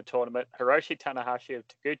 of the tournament. Hiroshi Tanahashi of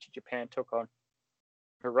Taguchi, Japan took on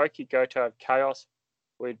Hiroki Goto of Chaos.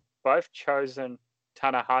 We'd both chosen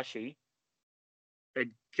Tanahashi.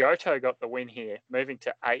 And Goto got the win here, moving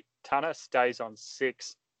to 8. Tana stays on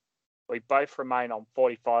 6. We both remain on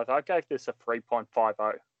 45. I gave this a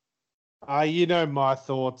 3.50. You know my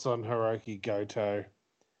thoughts on Hiroki Goto.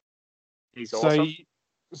 He's awesome.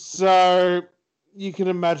 So you can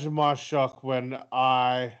imagine my shock when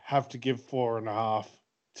I have to give 4.5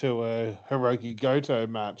 to a Hiroki Goto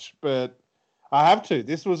match, but I have to.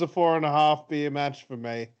 This was a 4.5 beer match for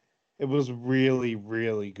me. It was really,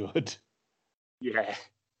 really good. Yeah.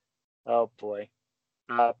 Oh boy.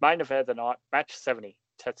 Main event of the night, match 70.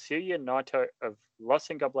 Tatsuya Naito of Los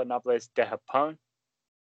Ingobernables de Japón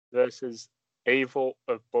versus Evil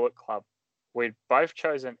of Bullet Club. We'd both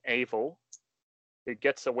chosen Evil, who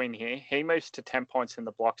gets the win here. He moves to 10 points in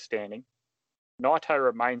the block standing. Naito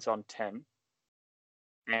remains on 10.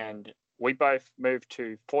 And we both moved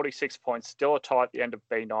to 46 points, still a tie at the end of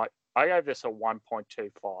B night. I gave this a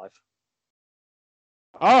 1.25.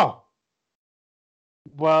 Oh.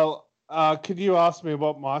 Well, could you ask me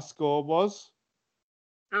what my score was?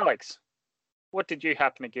 Alex, what did you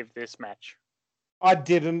happen to give this match? I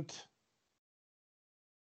didn't.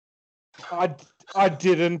 I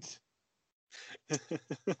didn't.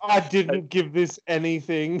 I didn't give this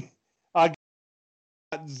anything. I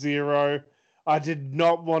got 0. I did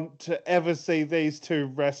not want to ever see these two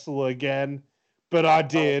wrestle again, but I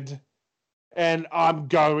did. and I'm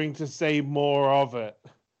going to see more of it.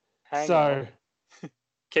 Hang on.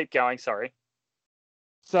 Keep going, sorry.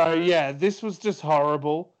 So yeah, this was just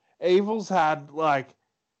horrible. Evil's had like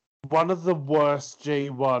one of the worst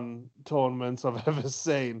G1 tournaments I've ever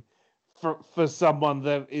seen for someone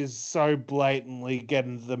that is so blatantly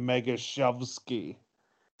getting the mega shovski.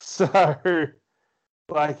 So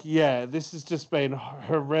like yeah, this has just been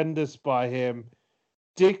horrendous by him.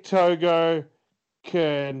 Dick Togo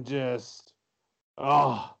can just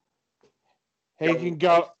he can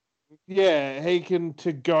go he can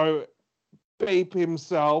to go beep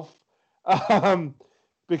himself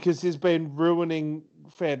because he's been ruining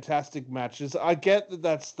fantastic matches. I get that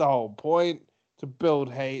that's the whole point, to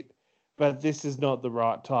build heat, but this is not the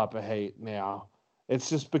right type of heat now. It's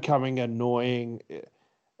just becoming annoying.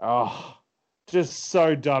 Just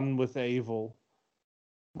so done with Evil.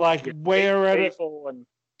 Like we're at Evil and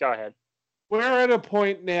go ahead. We're at a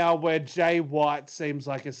point now where Jay White seems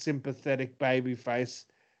like a sympathetic babyface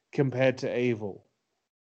compared to Evil.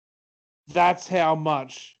 That's how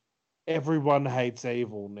much everyone hates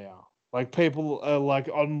Evil now. Like people are like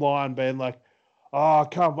online being like, "Oh, I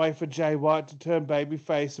can't wait for Jay White to turn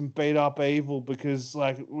babyface and beat up Evil because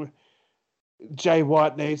like Jay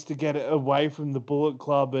White needs to get it away from the Bullet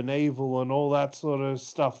Club and Evil and all that sort of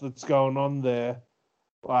stuff that's going on there."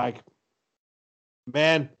 Like,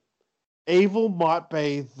 man, Evil might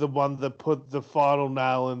be the one that put the final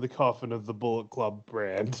nail in the coffin of the Bullet Club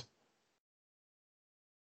brand.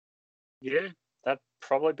 Yeah, that'd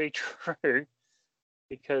probably be true.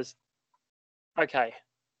 Because, okay,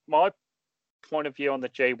 my point of view on the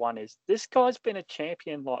G1 is this guy's been a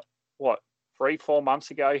champion like, what, 3-4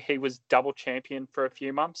 months ago? He was double champion for a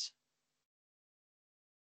few months.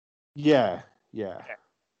 Yeah.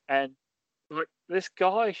 And like, this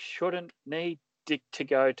guy shouldn't need Dick to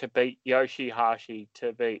go to beat Yoshihashi,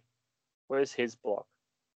 to beat, where's his block?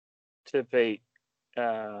 To beat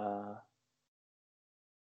Toru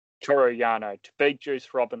Yano, to beat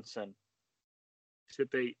Juice Robinson, to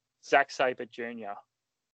beat Zack Sabre Jr.,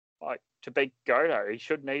 like to beat Goto. He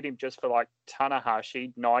should need him just for like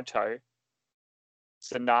Tanahashi, Naito,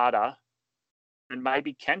 Sanada, and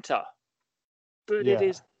maybe Kenta. But it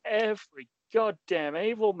is every goddamn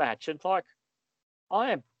Evil match. And like,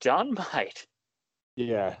 I am done, mate.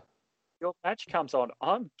 Yeah. Your match comes on,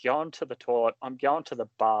 I'm going to the toilet, I'm going to the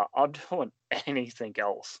bar, I'm doing anything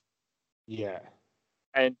else. Yeah.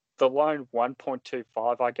 And the lone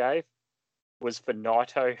 1.25 I gave was for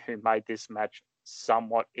Naito, who made this match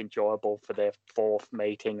somewhat enjoyable for their fourth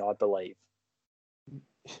meeting, I believe.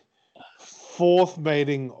 Fourth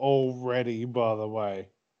meeting already, by the way.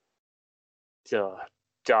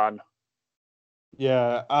 Done.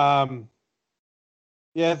 Yeah.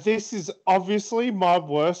 Yeah, this is obviously my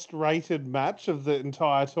worst rated match of the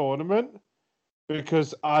entire tournament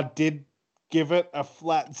because I did give it a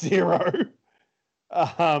flat 0.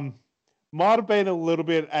 Might have been a little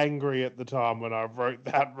bit angry at the time when I wrote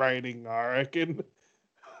that rating, I reckon.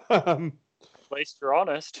 At least you're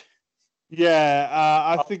honest. Yeah,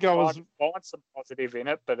 I think I was find some positive in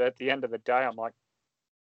it, but at the end of the day, I'm like,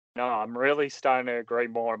 no, I'm really starting to agree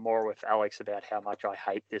more and more with Alex about how much I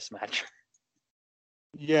hate this match.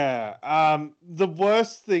 Yeah. The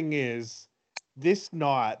worst thing is this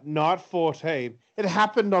night 14, it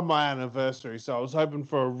happened on my anniversary, so I was hoping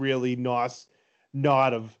for a really nice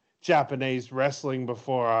night of Japanese wrestling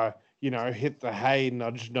before I, hit the hay,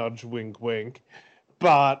 nudge, nudge, wink, wink.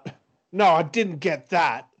 But no, I didn't get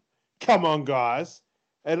that. Come on, guys.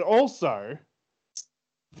 And also,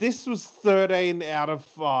 this was 13 out of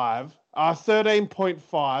 5,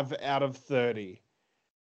 13.5 out of 30.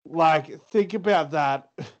 Like, think about that.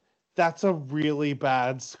 That's a really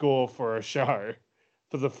bad score for a show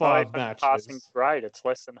for the 5 matches. Passing grade, it's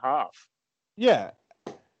less than half. Yeah.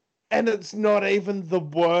 And it's not even the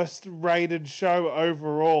worst rated show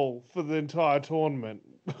overall for the entire tournament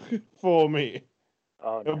for me.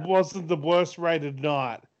 Oh, no. It wasn't the worst rated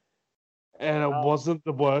night. And it wasn't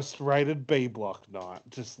the worst rated B block night.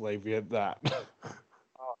 Just leave you at that.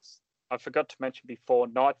 I forgot to mention before,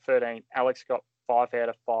 night 13, Alex got 5 out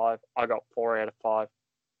of 5. I got 4 out of 5.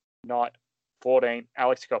 Night 14,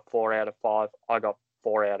 Alex got 4 out of 5. I got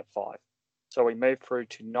 4 out of 5. So we move through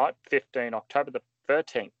to night 15, October the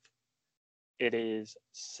 13th. It is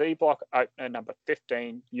C block opener number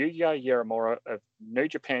 15, Yuya Uemura of New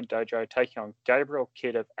Japan Dojo taking on Gabriel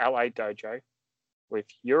Kidd of LA Dojo, with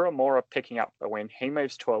Uemura picking up the win. He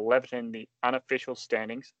moves to 11 in the unofficial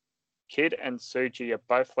standings. Kidd and Tsuji are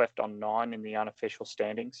both left on 9 in the unofficial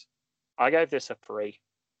standings. I gave this a 3.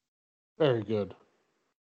 Very good.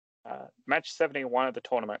 Match 71 of the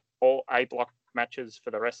tournament, all A block matches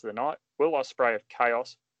for the rest of the night. Will Ospreay of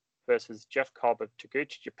Chaos versus Jeff Cobb of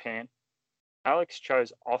Taguchi Japan. Alex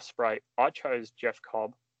chose Ospreay. I chose Jeff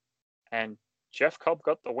Cobb. And Jeff Cobb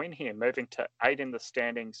got the win here, moving to 8 in the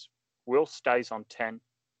standings. Will stays on 10.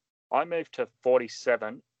 I moved to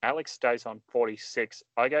 47. Alex stays on 46.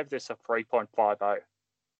 I gave this a 3.50.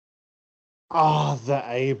 Ah, the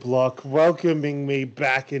A block, welcoming me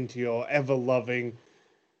back into your ever-loving,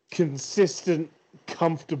 consistent,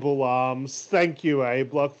 comfortable arms. Thank you, A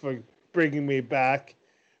block, for bringing me back.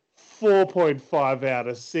 4.5 out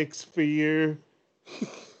of 6 for you.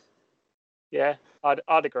 Yeah,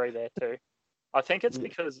 I'd agree there too. I think it's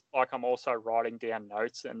because I'm also writing down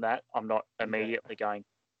notes and that I'm not immediately going,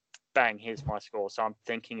 bang, here's my score. So I'm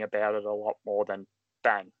thinking about it a lot more than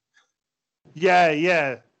bang.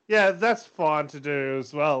 Yeah, that's fine to do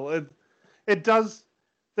as well. It does.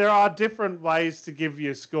 There are different ways to give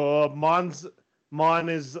you a score. Mine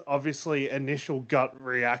is obviously initial gut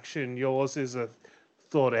reaction. Yours is a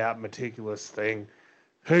thought out, meticulous thing.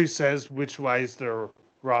 Who says which way's the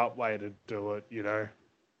right way to do it?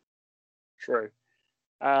 True.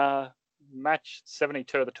 Match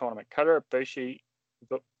 72 of the tournament. Kota Ibushi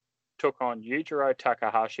took on Yujiro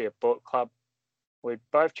Takahashi at Bullet Club. We've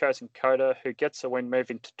both chosen Kota, who gets the win,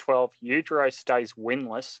 moving to 12. Yujiro stays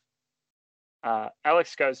winless.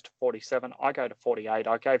 Alex goes to 47. I go to 48.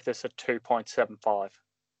 I gave this a 2.75.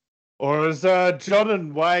 Or as John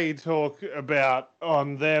and Wade talk about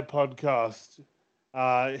on their podcast,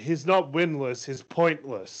 he's not winless, he's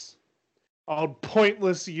pointless. Old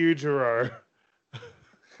pointless Yujiro.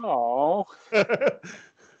 Oh.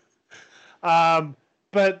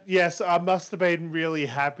 But yes, I must have been really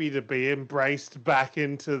happy to be embraced back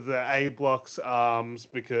into the A Block's arms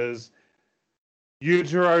because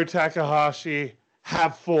Yujiro Takahashi,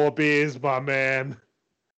 have 4 beers, my man.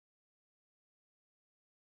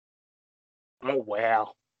 Oh,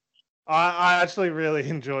 wow. I actually really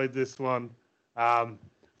enjoyed this one.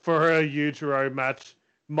 For a Yujiro match,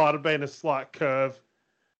 might have been a slight curve.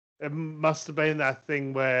 It must have been that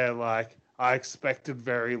thing where, I expected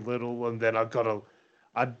very little and then I got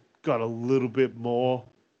a little bit more,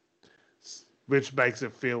 which makes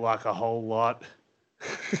it feel like a whole lot.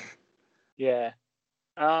 Yeah.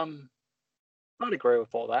 I'd agree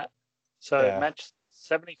with all that. So match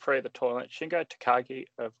 73 of the tournament, Shingo Takagi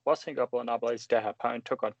of Los Ingobernables de Japón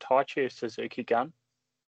took on Taichi of Suzuki Gun.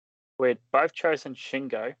 We'd both chosen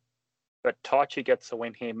Shingo, but Taichi gets the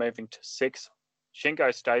win here, moving to 6.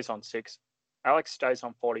 Shingo stays on 6. Alex stays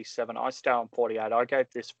on 47. I stay on 48. I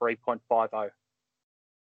gave this 3.50. I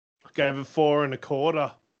gave it 4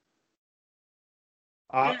 1/4.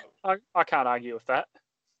 I can't argue with that.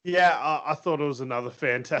 Yeah, I thought it was another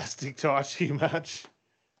fantastic Taichi match.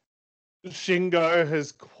 Shingo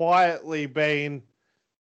has quietly been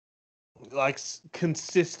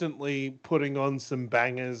consistently putting on some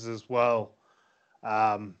bangers as well.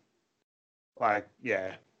 What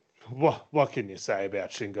can you say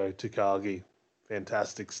about Shingo Takagi?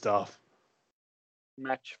 Fantastic stuff.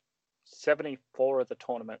 Match 74 of the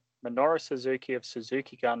tournament. Minoru Suzuki of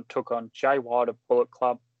Suzuki Gun took on Jay White of Bullet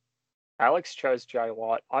Club. Alex chose Jay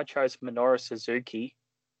White. I chose Minoru Suzuki.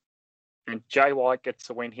 And Jay White gets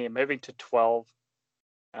the win here, moving to 12.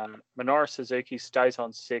 Minoru Suzuki stays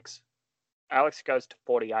on 6. Alex goes to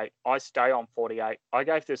 48. I stay on 48. I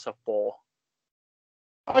gave this a 4.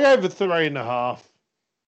 I gave it 3 1/2.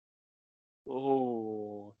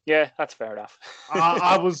 Ooh, yeah, that's fair enough.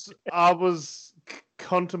 I was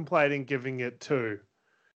contemplating giving it 2,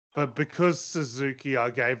 but because Suzuki,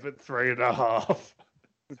 I gave it 3 1/2.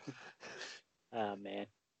 Oh man!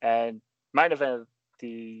 And main event of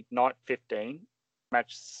the night 15,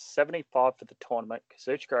 match 75 for the tournament.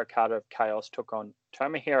 Kazuchika Okada of Chaos took on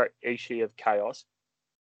Tomohiro Ishii of Chaos.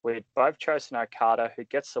 We'd both chosen Okada, who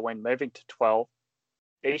gets the win, moving to 12.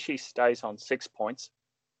 Ishii stays on 6 points.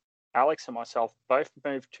 Alex and myself both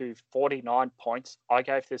moved to 49 points. I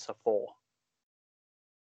gave this a 4.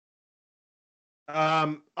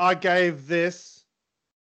 I gave this,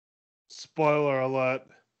 spoiler alert,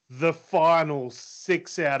 the final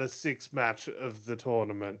 6 out of 6 match of the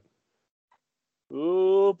tournament.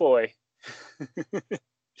 Oh boy.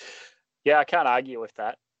 Yeah, I can't argue with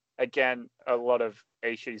that. Again, a lot of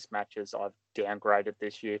Ishii's matches I've downgraded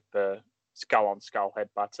this year for skull-on-skull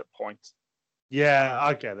headbutts at points. Yeah,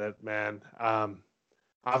 I get it, man.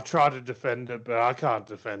 I've tried to defend it, but I can't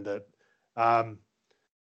defend it. I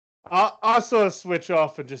sort of switch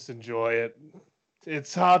off and just enjoy it.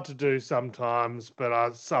 It's hard to do sometimes, but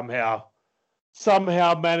I somehow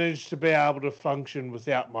managed to be able to function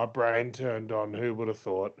without my brain turned on. Who would have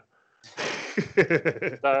thought?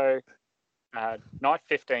 So Night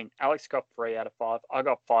 15, Alex got 3 out of 5. I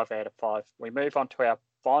got 5 out of 5. We move on to our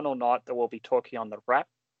final night that we'll be talking on the wrap,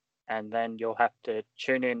 and then you'll have to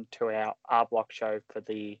tune in to our R Block show for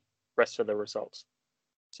the rest of the results.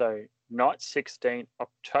 So, night 16,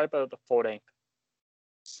 October the 14th.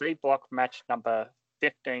 C Block match number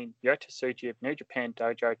 15, Yota Tsuji of New Japan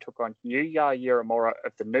Dojo took on Yuya Uemura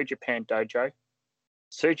of the New Japan Dojo.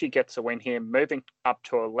 Tsuji gets a win here, moving up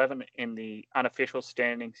to 11 in the unofficial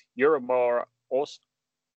standings. Uemura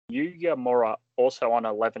also on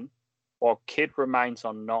 11, while Kid remains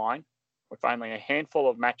on 9, with only a handful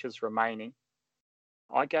of matches remaining.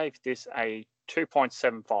 I gave this a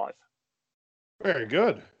 2.75. Very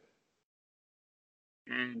good.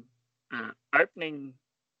 And opening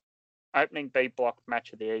B block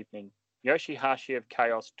match of the evening, Yoshihashi of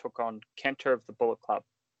Chaos took on Kenta of the Bullet Club.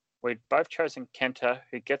 We'd both chosen Kenta,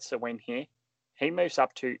 who gets the win here. He moves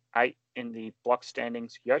up to 8 in the block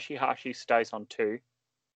standings. Yoshihashi stays on 2.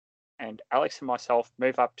 And Alex and myself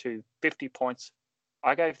move up to 50 points.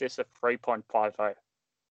 I gave this a 3.50.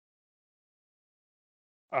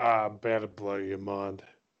 I'm about to blow your mind.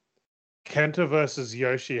 Kenta versus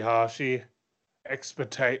Yoshihashi.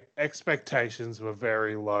 Expectations were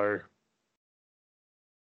very low.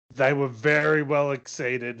 They were very well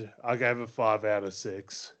exceeded. I gave it 5 out of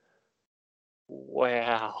 6.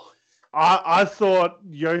 Wow. I thought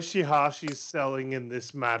Yoshihashi's selling in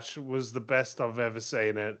this match was the best I've ever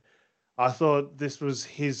seen it. I thought this was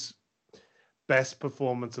his best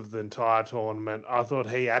performance of the entire tournament. I thought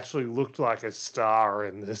he actually looked like a star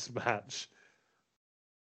in this match.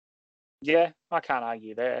 Yeah, I can't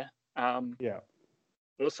argue there. Yeah.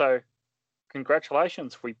 Also,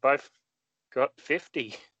 congratulations. We both got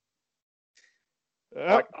 50.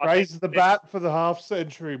 Raise the bat for the half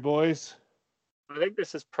century, boys. I think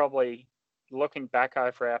this is probably, looking back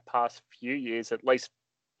over our past few years, at least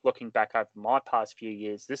looking back over my past few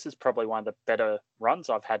years, this is probably one of the better runs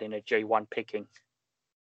I've had in a G1 picking.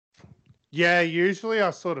 Yeah, usually I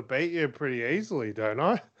sort of beat you pretty easily, don't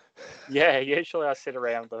I? Yeah, usually I sit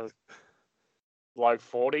around the low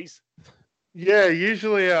 40s. Yeah,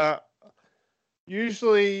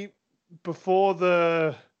 usually before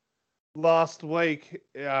the last week,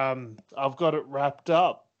 I've got it wrapped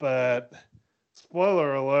up, but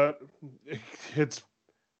spoiler alert,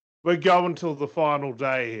 we're going till the final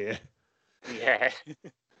day here. Yeah.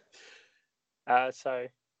 So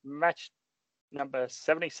match number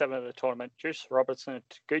 77 of the tournament, Juice Robinson of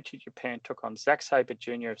Taguchi Japan took on Zack Sabre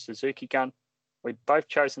Jr. of Suzuki Gun. We'd both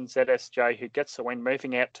chosen ZSJ, who gets the win,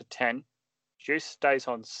 moving out to 10. Juice stays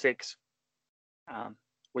on 6.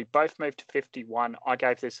 We both moved to 51. I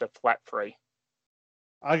gave this a flat 3.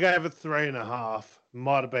 I gave it 3.5.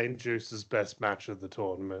 Might have been Juice's best match of the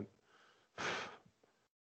tournament.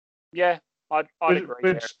 Yeah, I'd agree.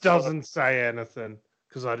 Which doesn't say anything,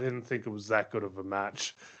 because I didn't think it was that good of a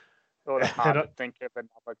match. Sort of hard to think of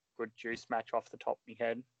another good Juice match off the top of my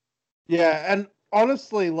head. Yeah, and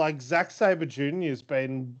honestly, like, Zack Sabre Jr. has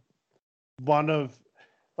been one of,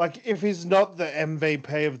 like, if he's not the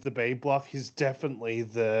MVP of the B block, he's definitely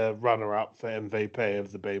the runner-up for MVP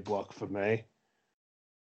of the B block for me.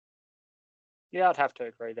 Yeah, I'd have to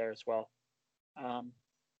agree there as well.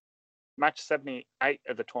 Match 78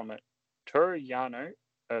 of the tournament, Toru Yano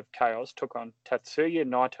of Chaos took on Tatsuya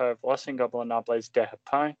Naito of Los Ingobernables de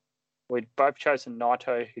Japón. We'd both chosen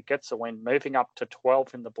Naito, who gets the win, moving up to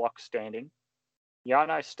 12 in the block standing.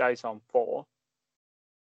 Yano stays on 4.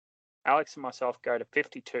 Alex and myself go to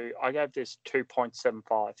 52. I gave this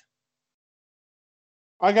 2.75.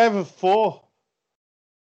 I gave it 4.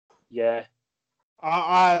 Yeah.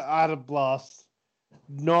 I had a blast.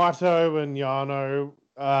 Naito and Yano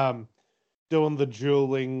doing the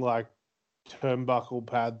dueling, like, turnbuckle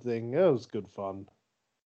pad thing. It was good fun.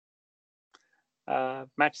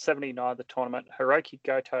 Match 79 of the tournament, Hiroki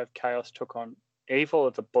Goto of Chaos took on Evil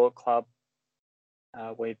of the Bullet Club.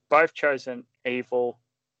 We've both chosen Evil.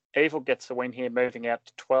 Evil gets the win here, moving out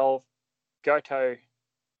to 12. Goto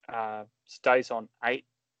stays on 8.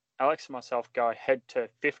 Alex and myself go ahead to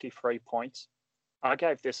 53 points. I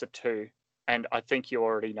gave this a 2, and I think you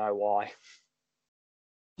already know why.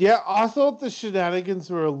 Yeah, I thought the shenanigans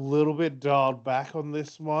were a little bit dialed back on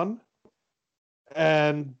this one.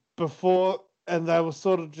 And they were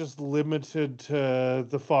sort of just limited to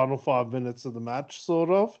the final 5 minutes of the match,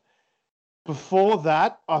 sort of. Before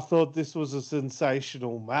that, I thought this was a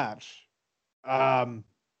sensational match.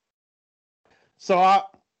 So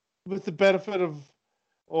with the benefit of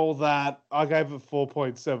all that, I gave it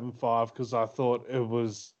 4.75 because I thought it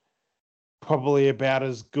was probably about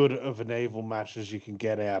as good of an Evil match as you can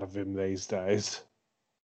get out of him these days.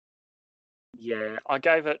 Yeah, I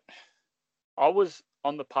gave it I was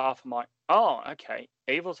on the path of my, oh, okay,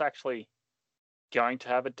 Evil's actually going to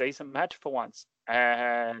have a decent match for once.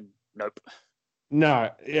 And nope. No,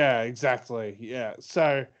 yeah, exactly. Yeah.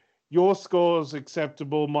 So your score's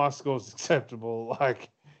acceptable, my score's acceptable. Like,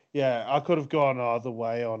 yeah, I could have gone either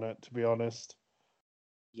way on it, to be honest.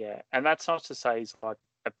 Yeah, and that's not to say he's like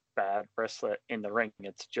a bad wrestler in the ring.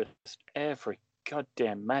 It's just every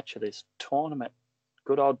goddamn match of this tournament,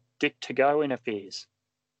 good old Dick to go interferes.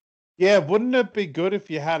 Yeah, wouldn't it be good if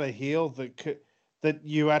you had a heel that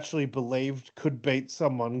you actually believed could beat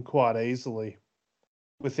someone quite easily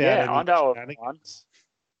without Yeah, I any know of one. shenanigans?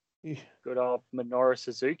 Yeah, Good old Minoru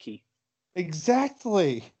Suzuki.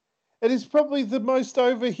 exactly. It is probably the most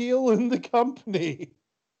over heel in the company.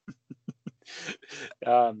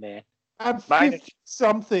 Oh man, At main. 50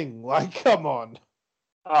 something. Like, come on.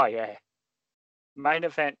 Oh yeah, main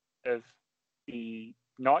event of the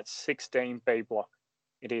night 16 B block.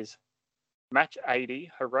 It is match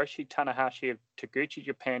 80. Hiroshi Tanahashi of Taguchi,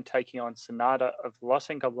 Japan, taking on Sanada of Los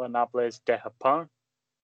Ingobernables de Japón.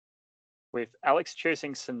 With Alex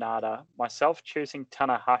choosing Sanada, myself choosing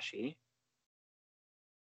Tanahashi,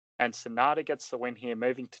 and Sanada gets the win here,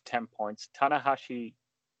 moving to 10 points. Tanahashi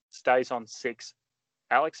stays on 6.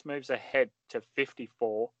 Alex moves ahead to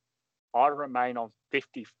 54. I remain on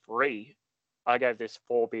 53. I gave this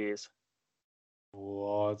 4 beers.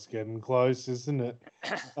 Oh, it's getting close, isn't it?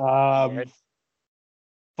 Yeah,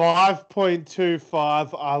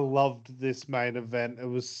 5.25. I loved this main event. It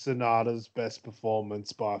was Sonata's best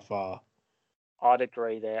performance by far. I'd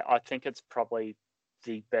agree there. I think it's probably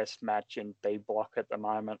the best match in B block at the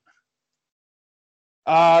moment.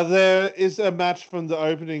 There is a match from the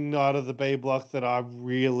opening night of the B block that I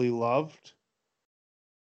really loved.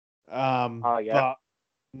 Oh, yeah.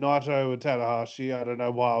 But Naito and Tanahashi, I don't know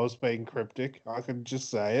why I was being cryptic. I can just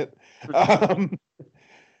say it. Um,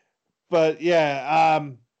 but yeah,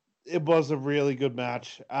 it was a really good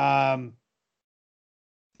match.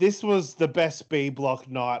 This was the best B block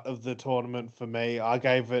night of the tournament for me. I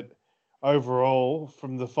gave it overall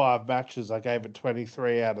from the 5 matches, I gave it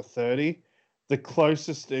 23 out of 30. The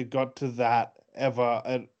closest it got to that ever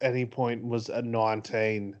at any point was a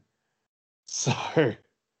 19. So,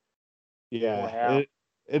 yeah, Wow.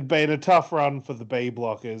 it'd been a tough run for the B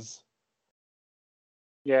blockers.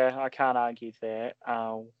 Yeah, I can't argue there.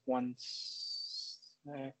 One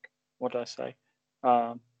sec. What did I say?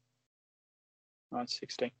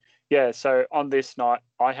 916. Yeah, so on this night,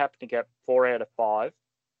 I happen to get 4 out of 5.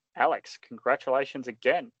 Alex, congratulations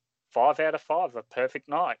again. 5 out of 5, a perfect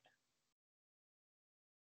night.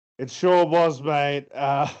 It sure was, mate.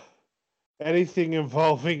 Anything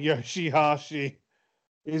involving Yoshihashi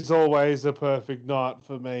is always a perfect night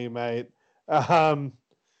for me, mate. Um,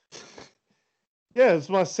 yeah, it's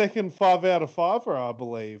my second 5 out of 5er, I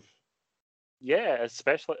believe. Yeah,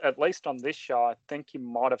 especially at least on this show. I think you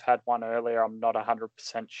might have had one earlier. I'm not 100%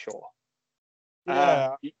 sure.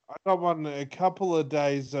 Yeah, I got one a couple of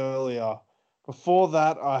days earlier. Before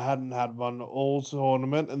that, I hadn't had one all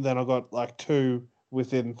tournament, and then I got like 2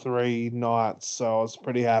 within 3 nights, so I was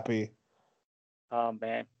pretty happy. Oh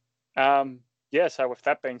man. Yeah, so with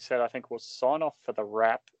that being said, I think we'll sign off for the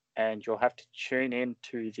wrap, and you'll have to tune in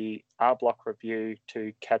to the R Block review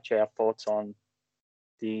to catch our thoughts on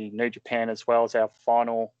the New Japan as well as our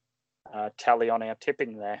final tally on our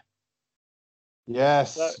tipping there. So,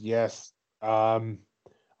 Yes, yes. I'm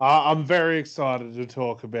very excited to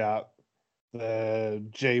talk about the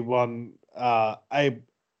G1 A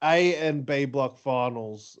and B block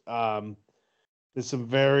finals. There's some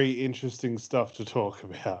very interesting stuff to talk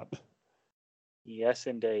about. yes,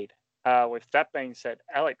 indeed. With that being said,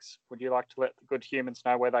 Alex, would you like to let the good humans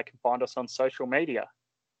know where they can find us on social media?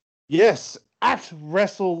 Yes, at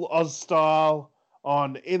Wrestle Ozstyle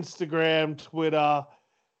on Instagram, Twitter.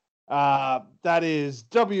 That is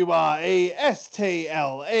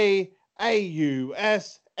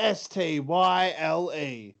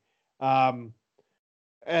WRESTLEAUSSTYLE.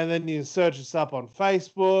 And then you search us up on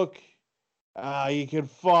Facebook. You can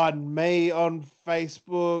find me on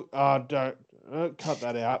Facebook. Don't cut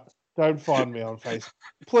that out. Don't find me on Facebook.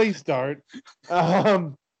 Please don't.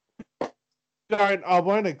 Um, don't. I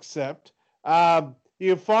won't accept.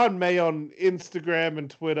 You can find me on Instagram and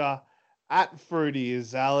Twitter at Fruity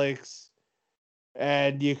is Alex,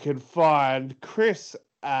 and you can find Chris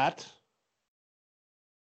at.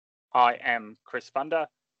 I am Chris Funder,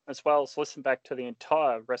 as well as listen back to the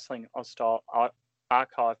entire Wrestling Hostile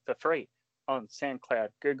archive for free on SoundCloud,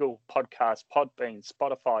 Google Podcasts, Podbean,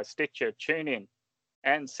 Spotify, Stitcher, TuneIn,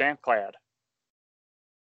 and SoundCloud.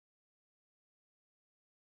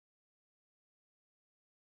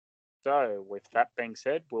 So, with that being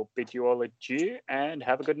said, we'll bid you all adieu and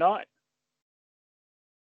have a good night.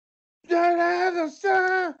 Don't have the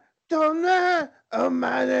sun, don't let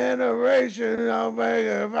my generation, I'll make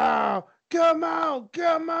it vow. Come on,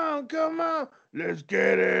 come on, come on, let's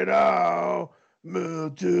get it on.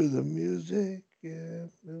 Move to the music, yeah,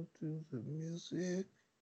 move to the music.